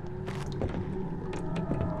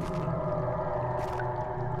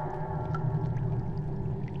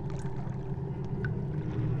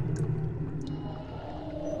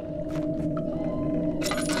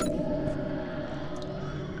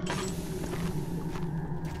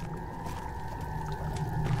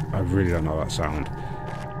 I really don't know that sound.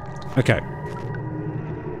 Okay.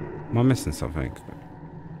 Am I missing something?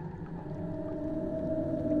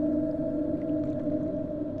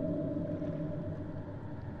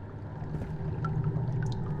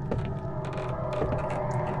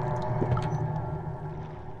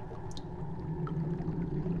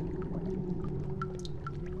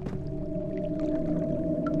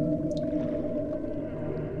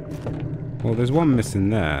 Well, there's one missing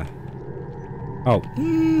there. Oh.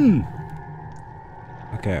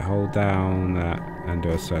 Okay, hold down that and do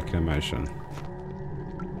a circular motion.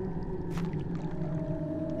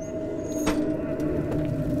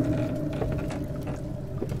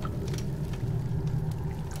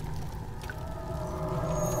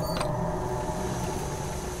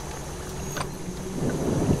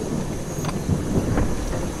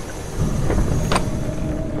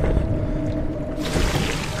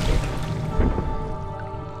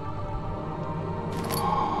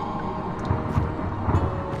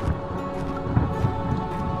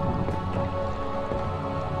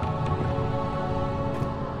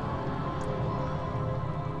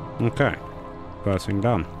 Okay, first thing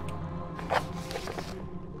done.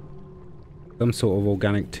 Some sort of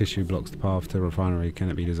organic tissue blocks the path to the refinery. Can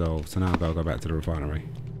it be dissolved? So now I've got to go back to the refinery.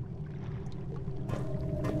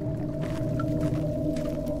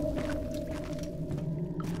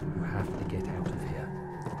 You have to get out of here.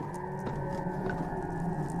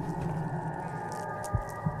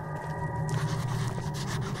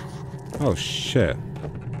 Oh shit.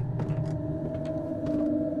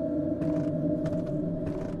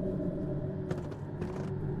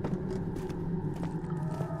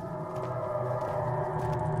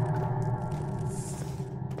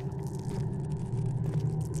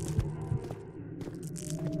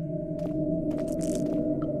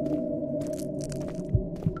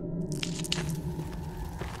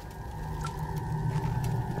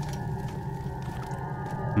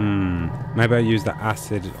 Maybe I use the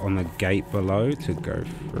acid on the gate below to go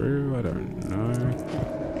through. I don't know.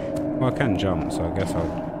 Well, I can jump, so I guess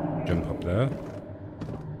I'll jump up there.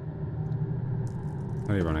 How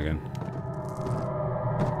do you run again?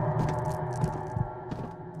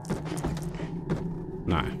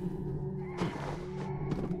 No.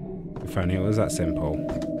 If only it was that simple.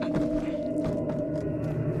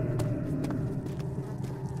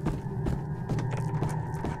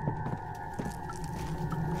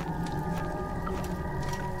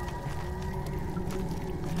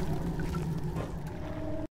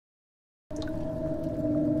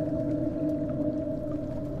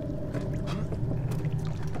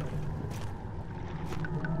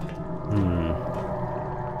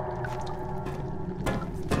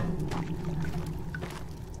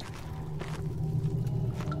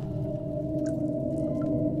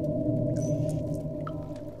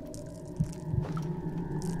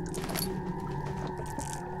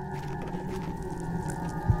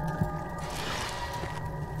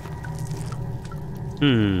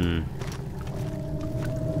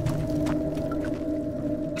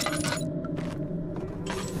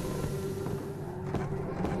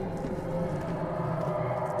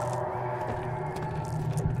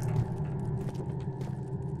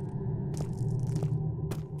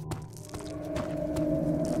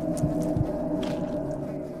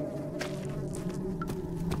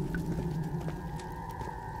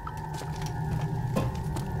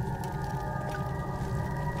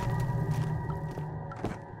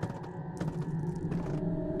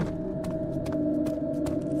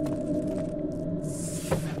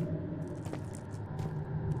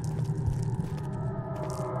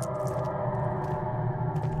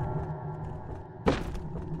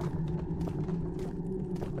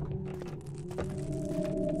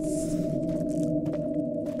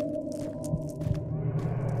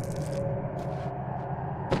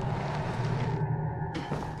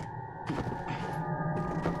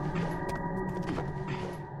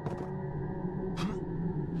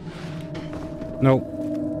 Nope.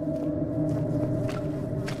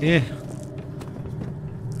 Yeah.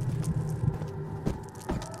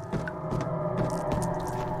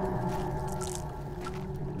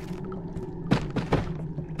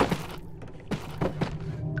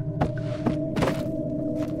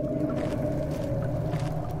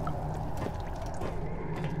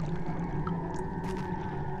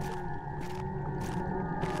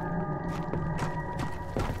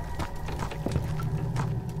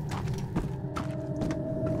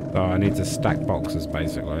 So I need to stack boxes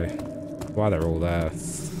basically. Why they're all there.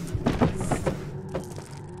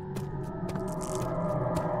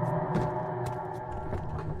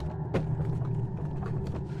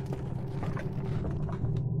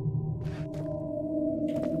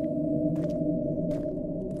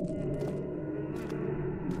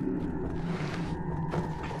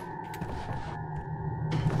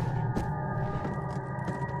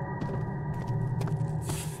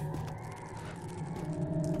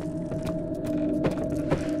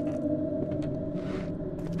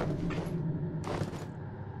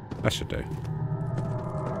 That should do.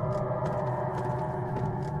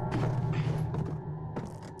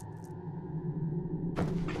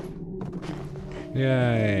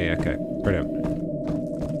 Yay, okay, brilliant.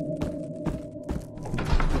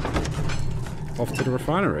 Off to the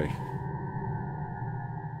refinery.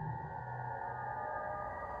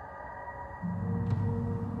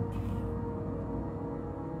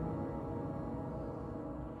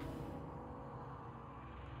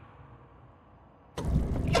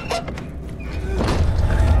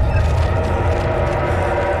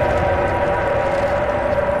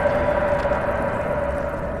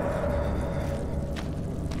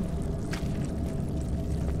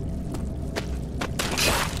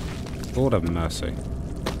 Lord have mercy.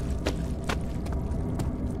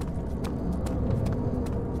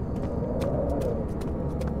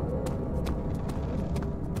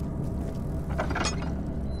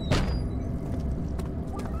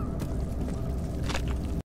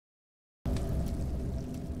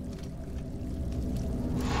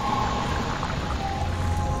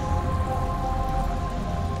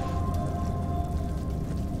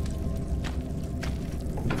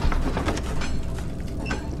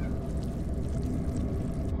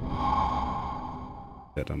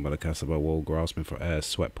 Done by the castle wall, grasping for air,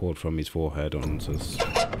 sweat poured from his forehead onto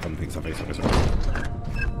something.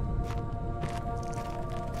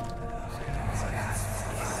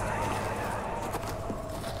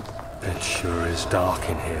 It sure is dark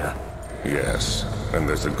in here. Yes, and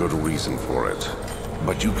there's a good reason for it.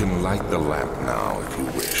 But you can light the lamp now if you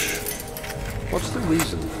wish. What's the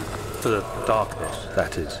reason? For the darkness,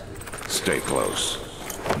 that is. Stay close.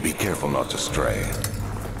 Be careful not to stray.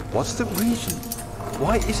 What's the reason?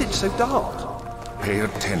 Why is it so dark? Pay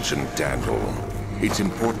attention, Daniel. It's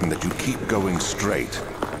important that you keep going straight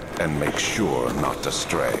and make sure not to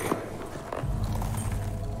stray.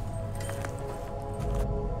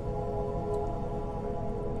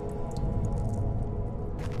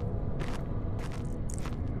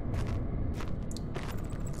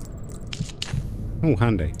 Oh,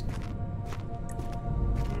 handy.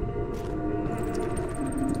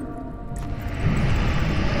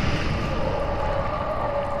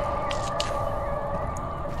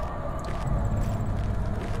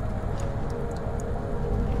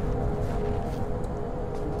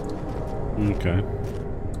 Okay.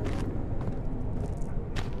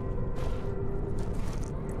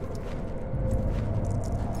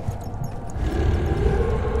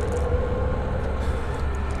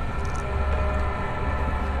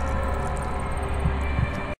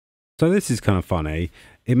 So this is kind of funny.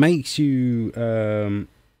 It makes you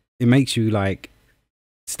like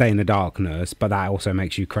stay in the darkness, but that also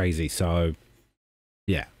makes you crazy. So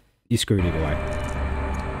yeah, you screwed either way.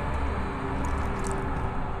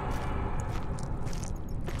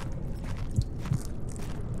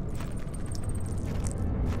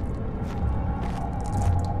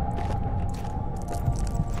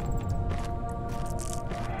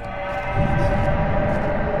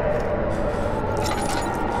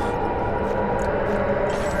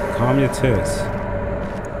 Calm your tits.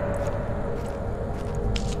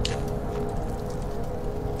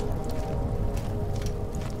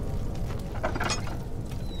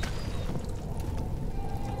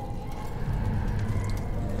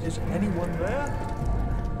 Is anyone there?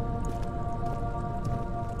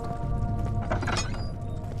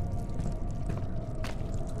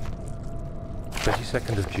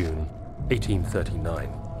 June 1839.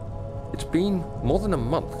 It's been more than a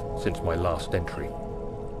month since my last entry.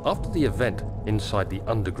 After the event inside the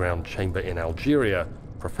underground chamber in Algeria,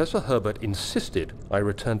 Professor Herbert insisted I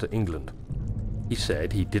return to England. He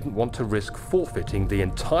said he didn't want to risk forfeiting the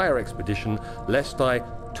entire expedition lest I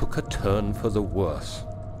took a turn for the worse.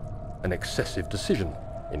 An excessive decision,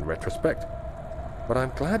 in retrospect. But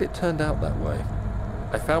I'm glad it turned out that way.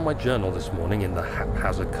 I found my journal this morning in the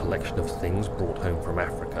haphazard collection of things brought home from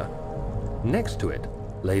Africa. Next to it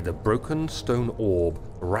lay the broken stone orb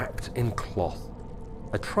wrapped in cloth.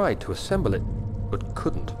 I tried to assemble it, but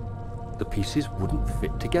couldn't. The pieces wouldn't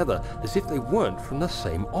fit together, as if they weren't from the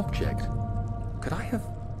same object. Could I have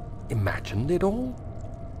imagined it all?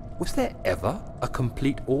 Was there ever a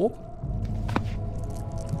complete orb?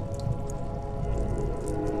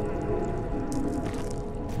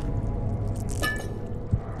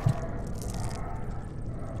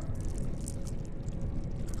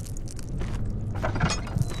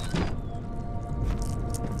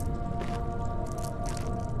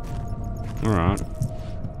 All right.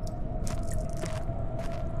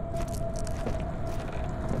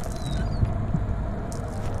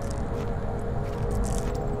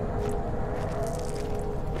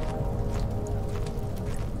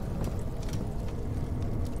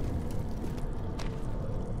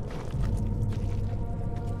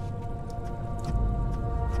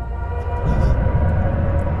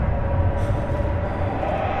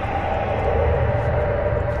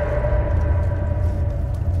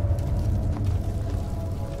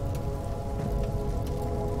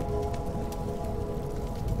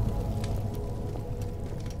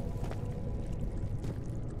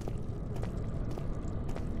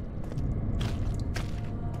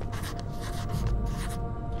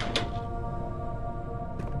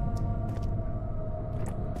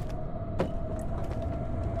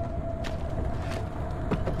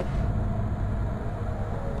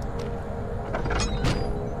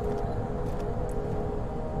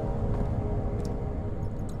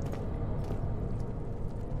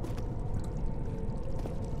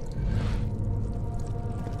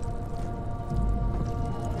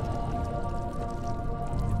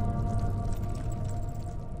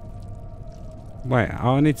 Wait,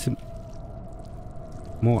 I need some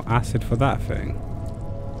more acid for that thing.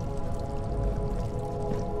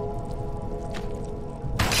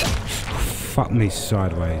 Fuck me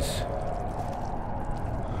sideways.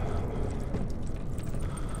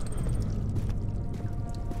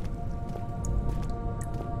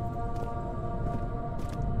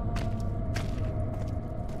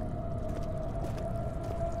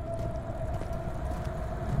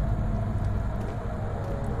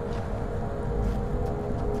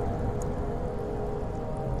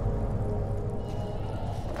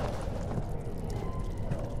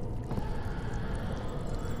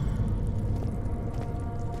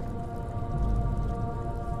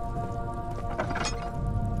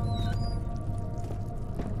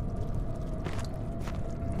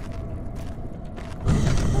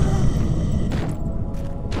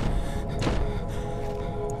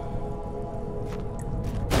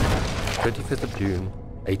 June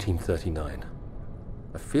 1839.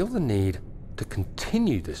 I feel the need to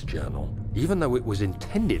continue this journal, even though it was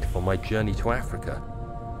intended for my journey to Africa.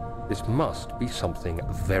 This must be something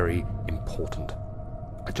very important.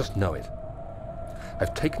 I just know it.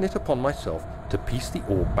 I've taken it upon myself to piece the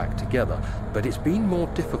orb back together, but it's been more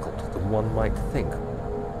difficult than one might think.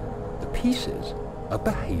 The pieces are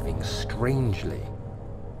behaving strangely.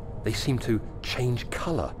 They seem to change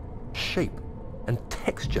color, shape, and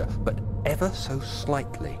texture, but ever so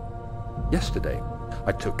slightly. Yesterday,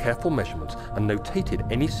 I took careful measurements and notated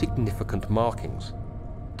any significant markings.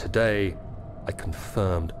 Today, I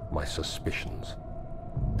confirmed my suspicions.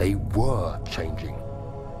 They were changing.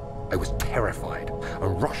 I was terrified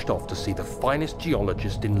and rushed off to see the finest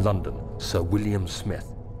geologist in London, Sir William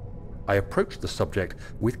Smith. I approached the subject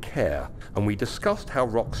with care, and we discussed how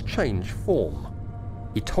rocks change form.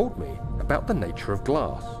 He told me about the nature of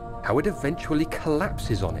glass, how it eventually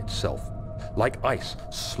collapses on itself, like ice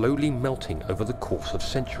slowly melting over the course of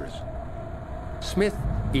centuries. Smith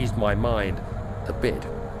eased my mind a bit,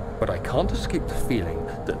 but I can't escape the feeling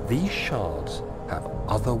that these shards have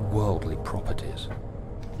otherworldly properties.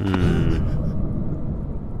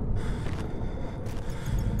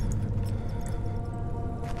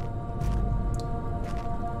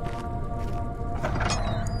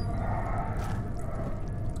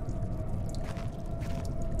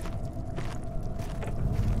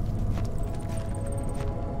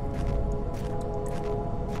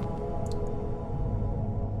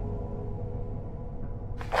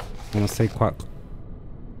 I want to say quite...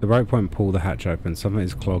 The rope won't pull the hatch open. Something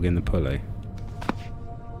is clogging the pulley.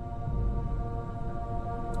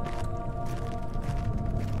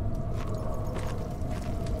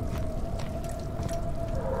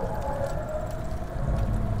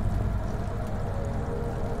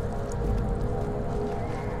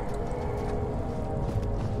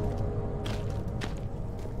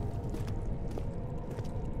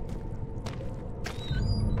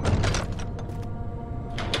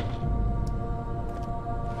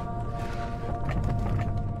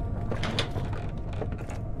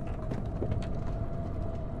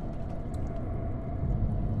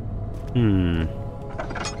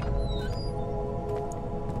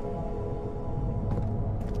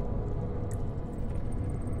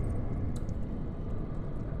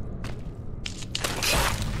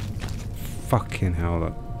 Fucking hell,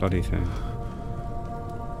 that bloody thing.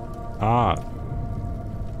 Ah.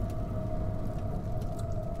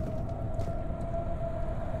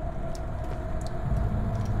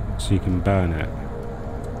 So you can burn it.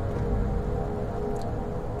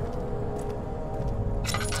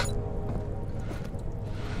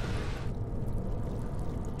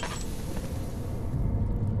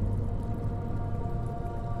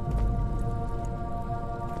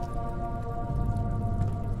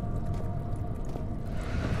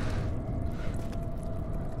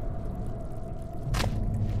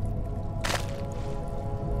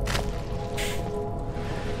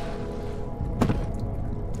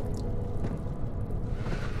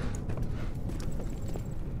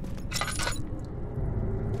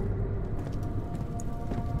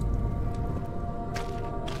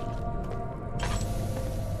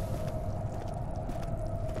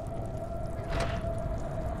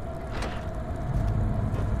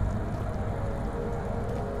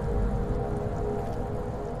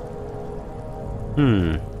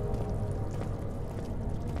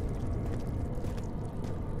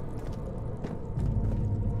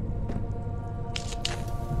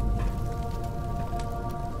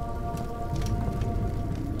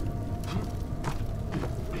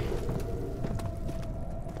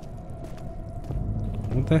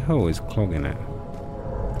 What the hell is clogging it?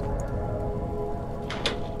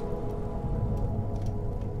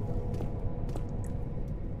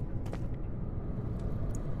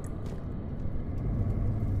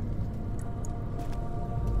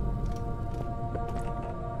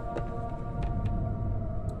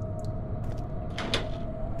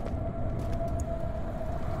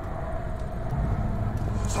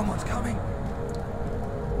 Someone's coming.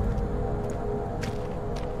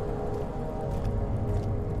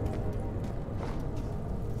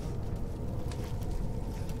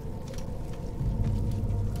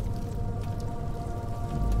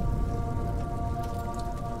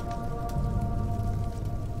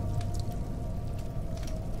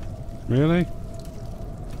 Really?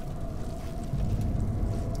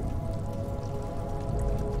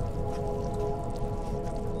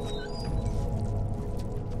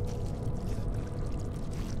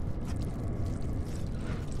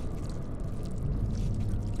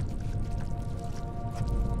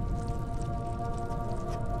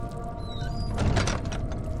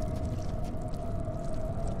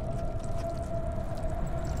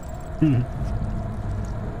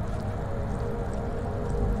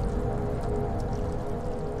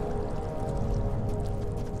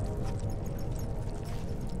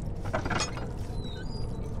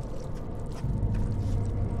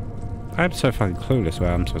 I'm so fucking clueless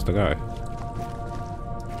where I'm supposed to go.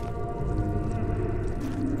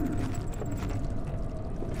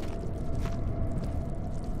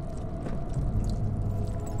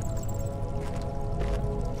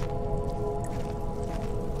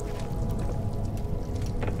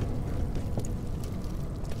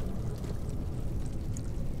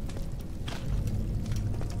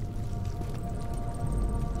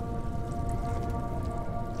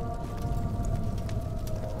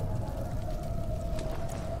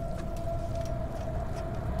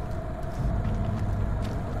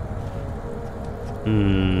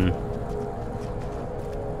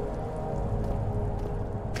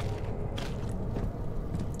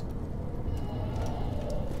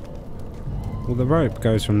 Well, the rope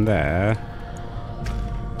goes from there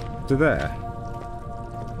to there.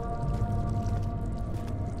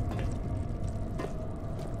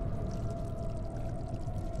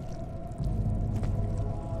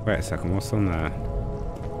 Wait a second, what's on there?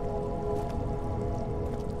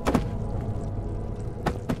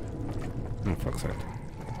 Oh, fuck's sake.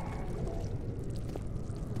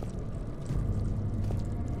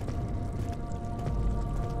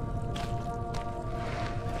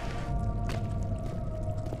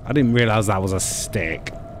 I didn't realise that was a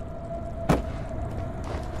stick.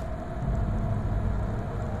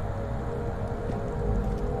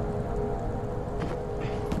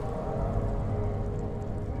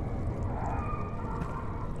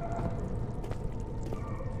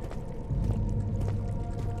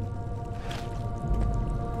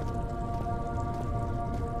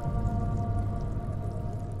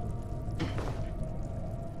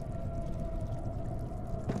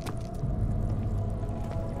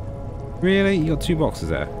 Really? You got 2 boxes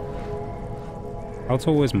there? How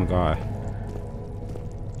tall is my guy?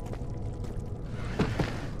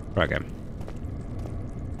 Right again.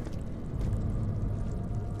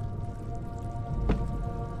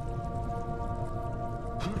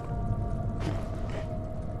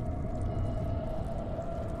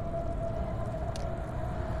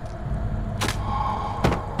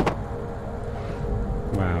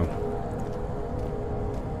 Wow.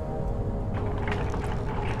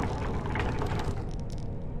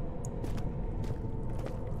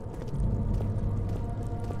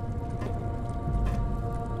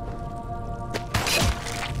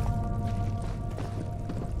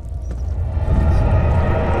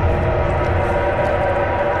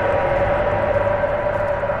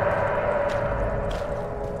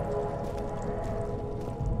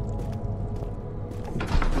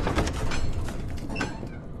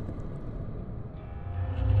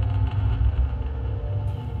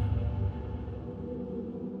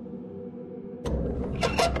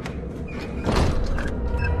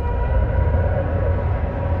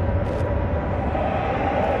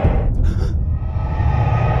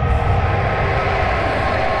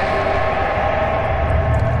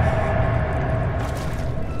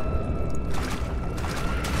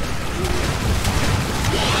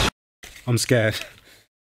 I'm scared.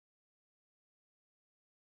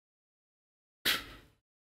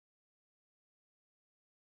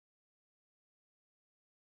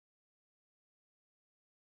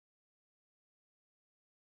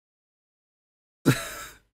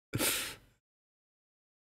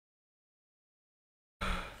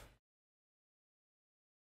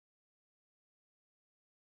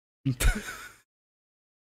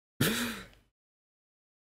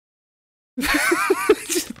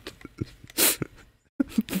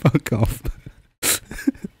 Fuck off.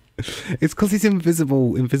 It's because he's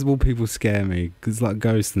invisible. Invisible people scare me. Because like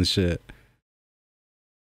ghosts and shit.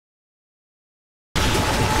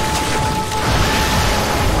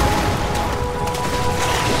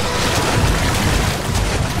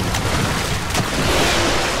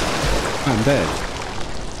 I'm dead.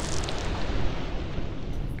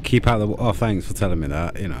 Keep out the... Oh, thanks for telling me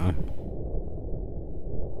that, you know.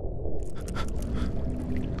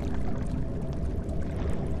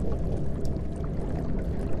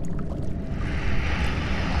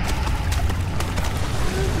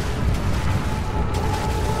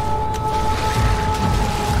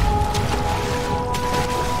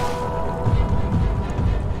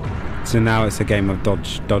 So now it's a game of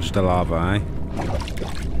dodge the lava, eh?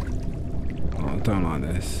 Oh, I don't like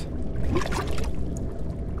this.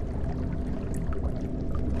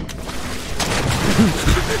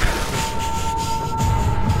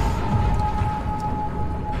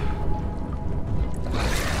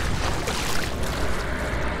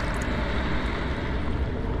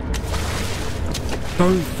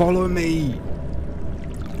 Don't follow me!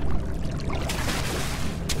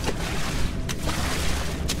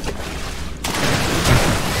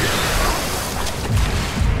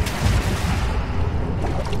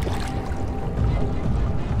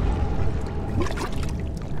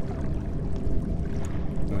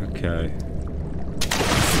 Okay.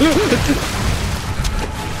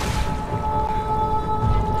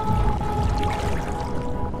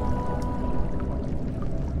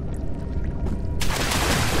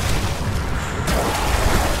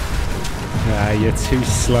 Ah, you're too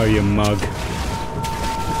slow, you mug.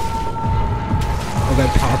 Oh, they're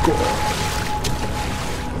parkour.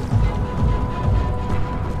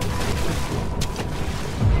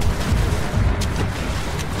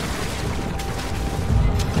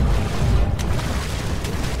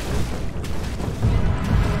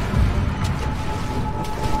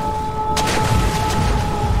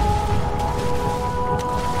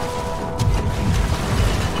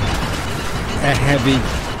 They're heavy.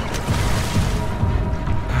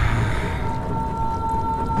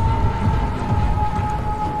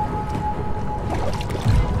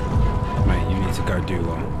 Mate, you need to go do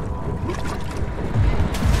one.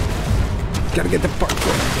 Gotta get the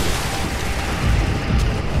parkour.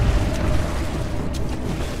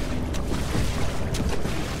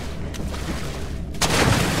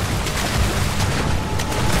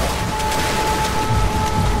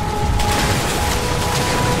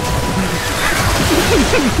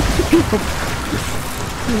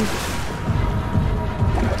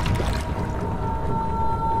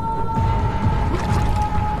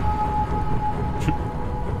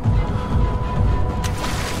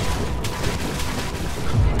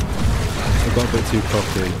 I got a bit too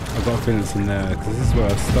cocky. I've got to finish in there because this is where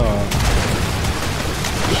I start.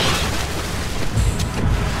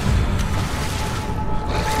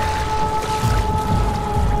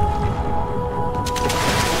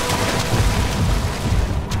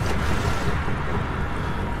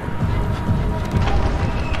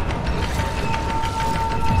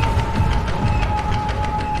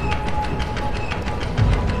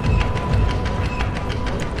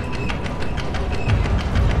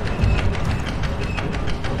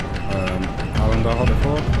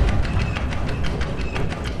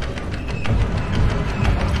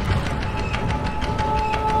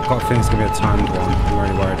 I think it's going to be a timed one. I'm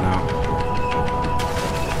really worried now.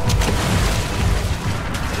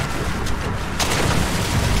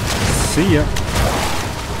 See ya.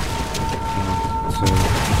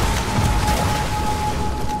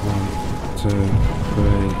 1, 2, 3,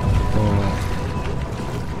 4,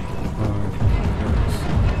 5, 6.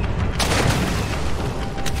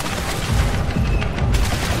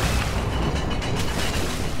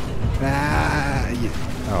 Ah, yeah.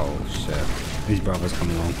 Oh shit. These brothers come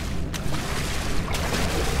along.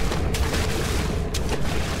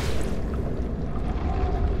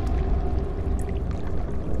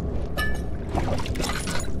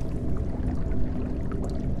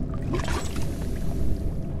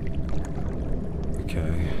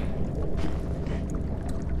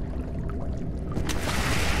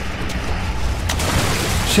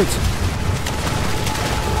 Shit!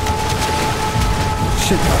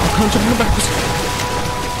 Shit! I can't jump in the backwards!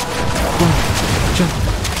 Run! Jump!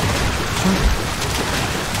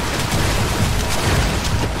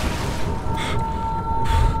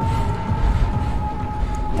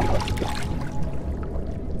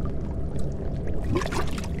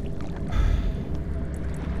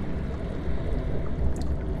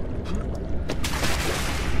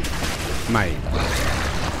 Mate.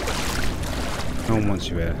 No one wants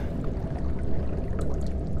you here.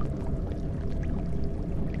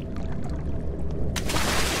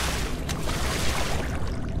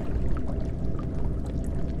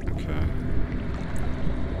 Okay.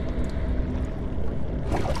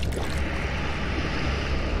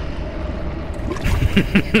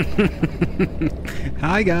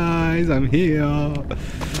 Hi guys, I'm here.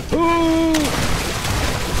 Oh!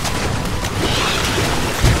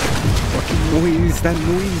 noise? That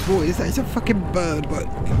noise, what is that? It's a fucking bird, but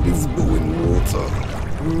invisible in water.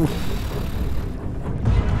 Oof.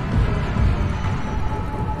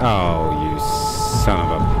 Oh, you son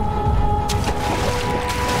of a...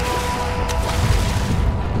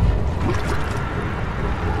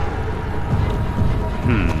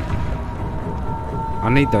 I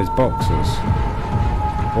need those boxes.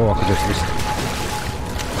 Or I could just...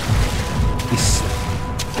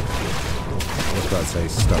 I was about to say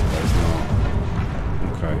stuck, but it's not.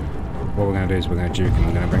 Okay. What we're going to do is we're going to juke him.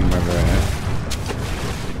 We're going to bring him over here.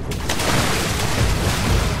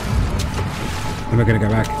 And we're going to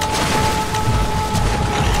go back.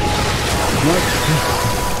 What?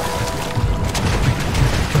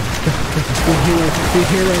 Be hero. Be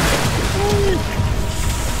hero.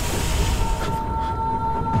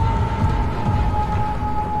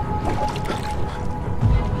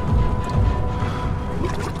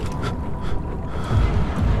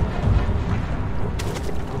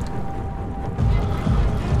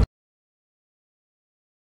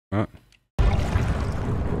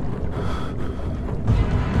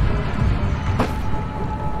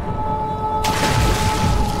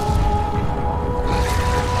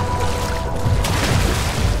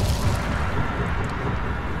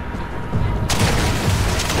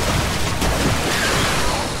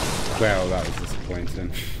 Well, that was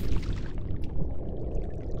disappointing.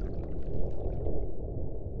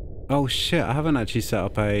 Oh shit, I haven't actually set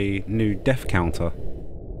up a new death counter.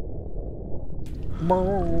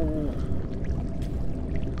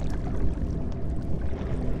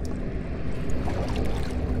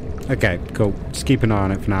 Okay, cool. Just keep an eye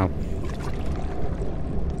on it for now.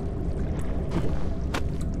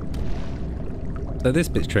 So this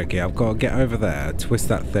bit's tricky. I've got to get over there, twist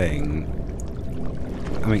that thing.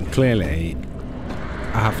 I mean, clearly,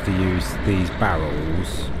 I have to use these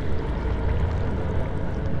barrels.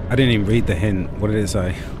 I didn't even read the hint. What did it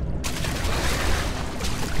say?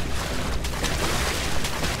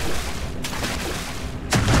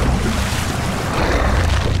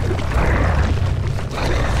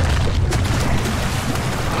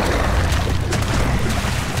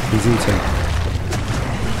 He's eating.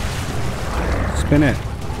 Spin it.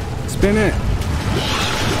 Spin it.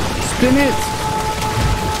 Spin it.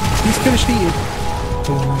 He's finished eating.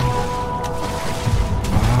 Oh.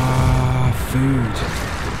 Ah, food.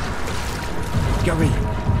 Yummy.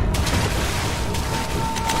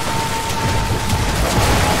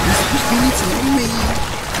 He's supposed to be eating me.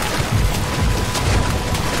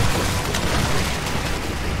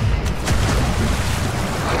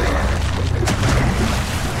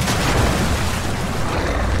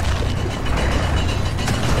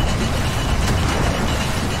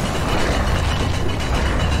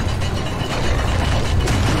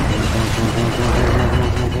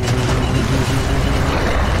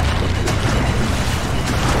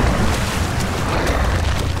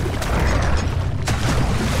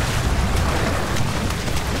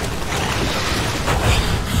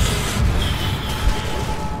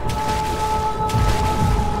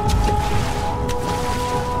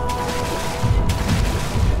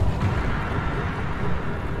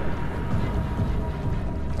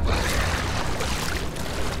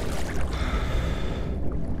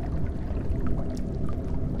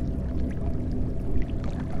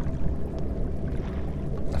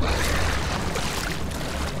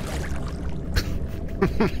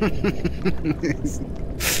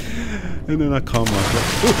 And then I calm myself.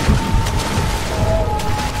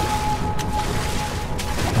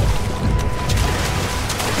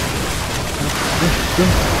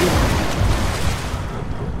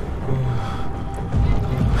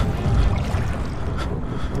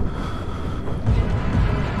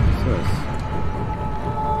 What's this?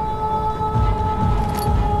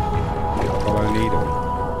 Hollow needle.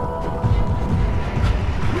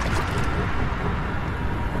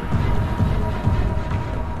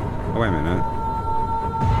 Wait a minute.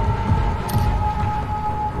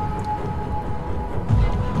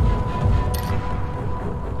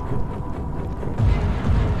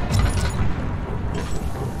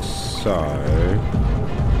 So...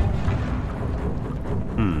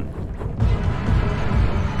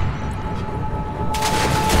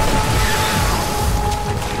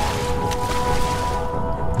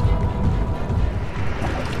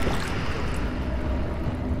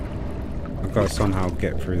 I've got to somehow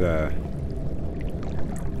get through there.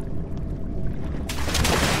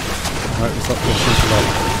 Right, it's up to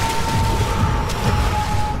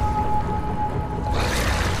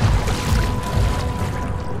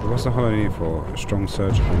What's the hollow needle for? A strong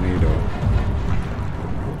surgical needle.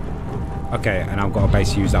 Okay, and I've got to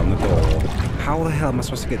basically use that on the door. How the hell am I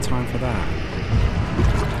supposed to get time for that?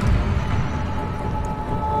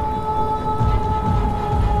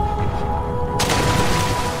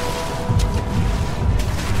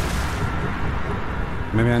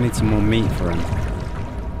 Maybe I need some more meat for him.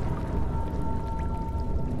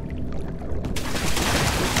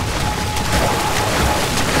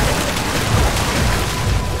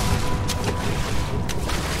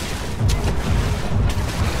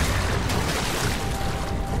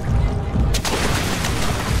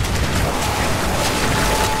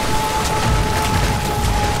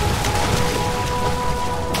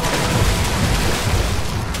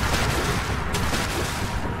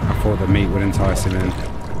 I thought the meat would entice him in.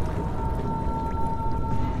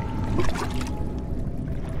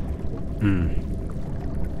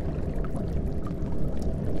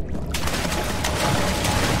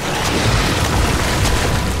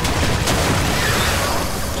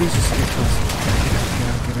 Jesus, get close.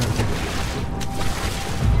 Get out.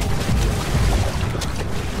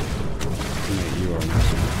 Mate, you are almost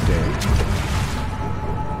dead.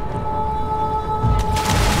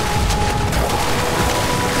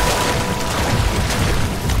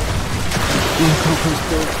 Come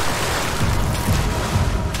close.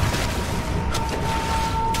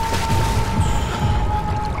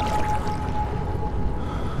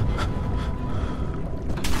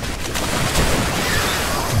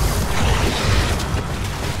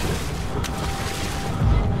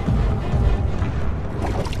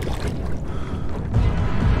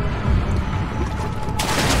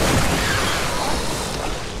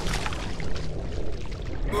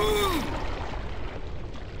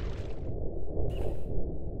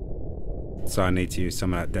 So I need to use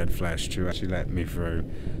some of that dead flesh to actually let me through.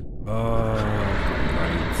 Oh,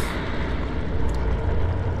 great.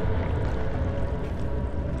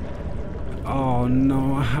 Oh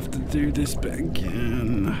no, I have to do this bit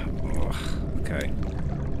again. Oh, okay.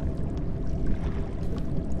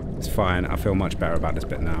 It's fine, I feel much better about this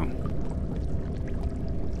bit now.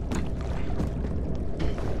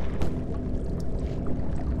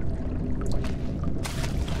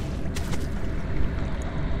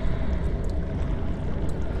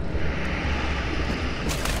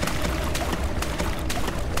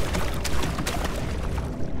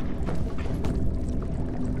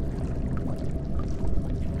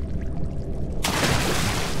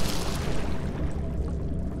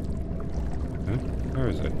 Where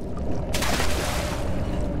is it?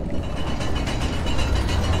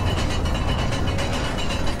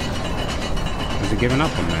 Has it given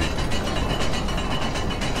up on me?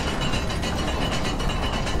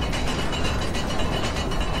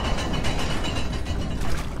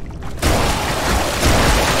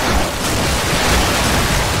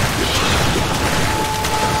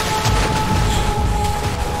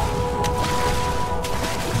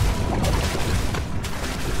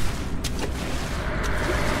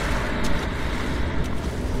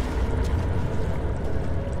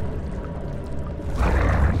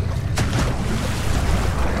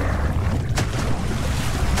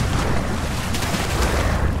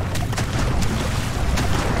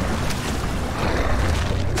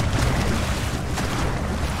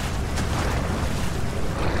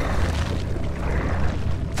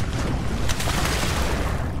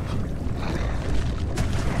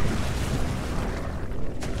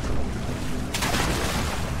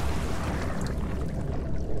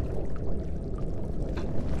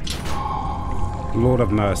 Lord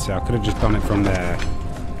of mercy, I could have just done it from there.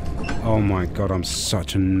 Oh my god, I'm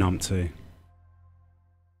such a numpty.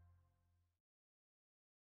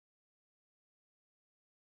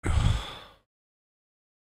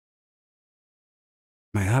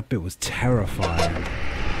 Mate, that bit was terrifying.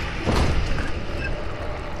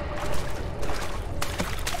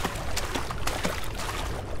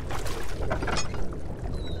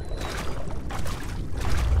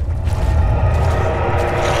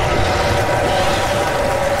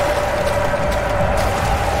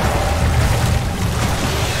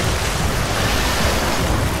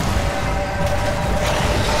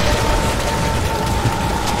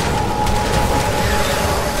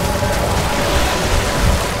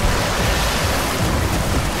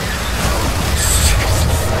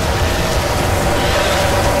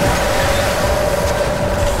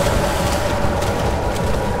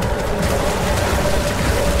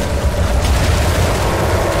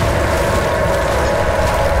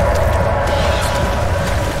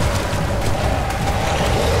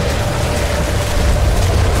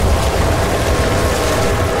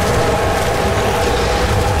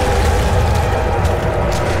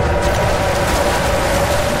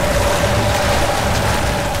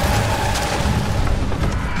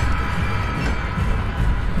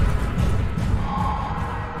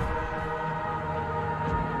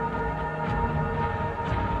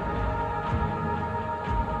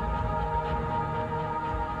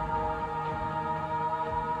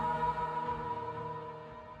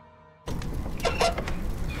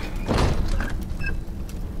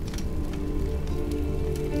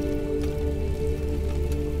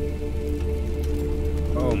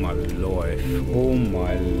 my life. Oh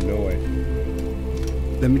my life.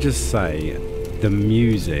 Let me just say, the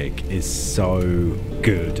music is so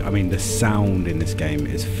good. I mean, the sound in this game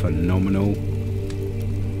is phenomenal.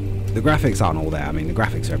 The graphics aren't all there. I mean, the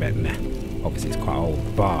graphics are a bit meh. Obviously, it's quite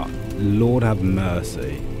old, but Lord have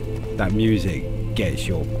mercy, that music gets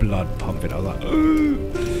your blood pumping. I was like,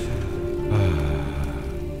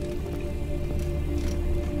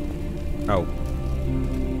 oh.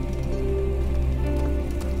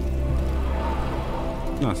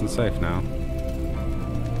 Nice and safe now.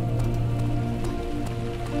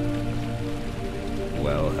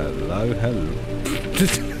 Well, hello.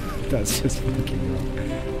 That's just fucking wrong.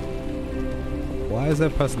 Why is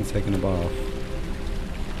that person taking a bath?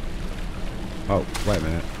 Oh, wait a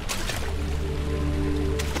minute.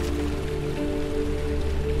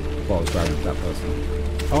 What was grabbing that person?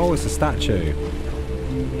 Oh, it's a statue.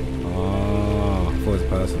 Oh, I thought it was a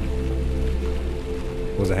person.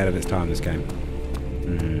 It was ahead of its time, this game.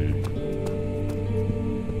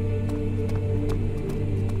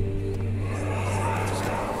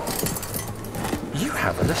 You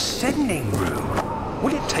have an ascending room.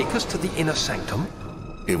 Will it take us to the inner sanctum?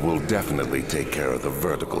 It will definitely take care of the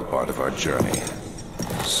vertical part of our journey.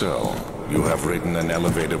 So, you have ridden an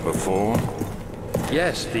elevator before?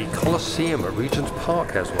 Yes, the Colosseum at Regent's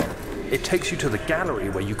Park has one. It takes you to the gallery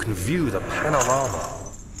where you can view the panorama.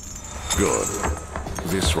 Good.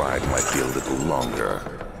 This ride might be a little longer,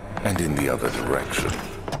 and in the other direction.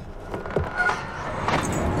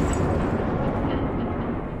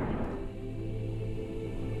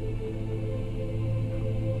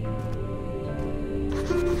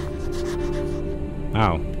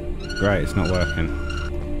 Oh, great, it's not working.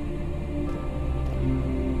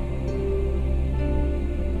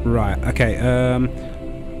 Right, okay,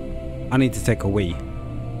 I need to take a wee.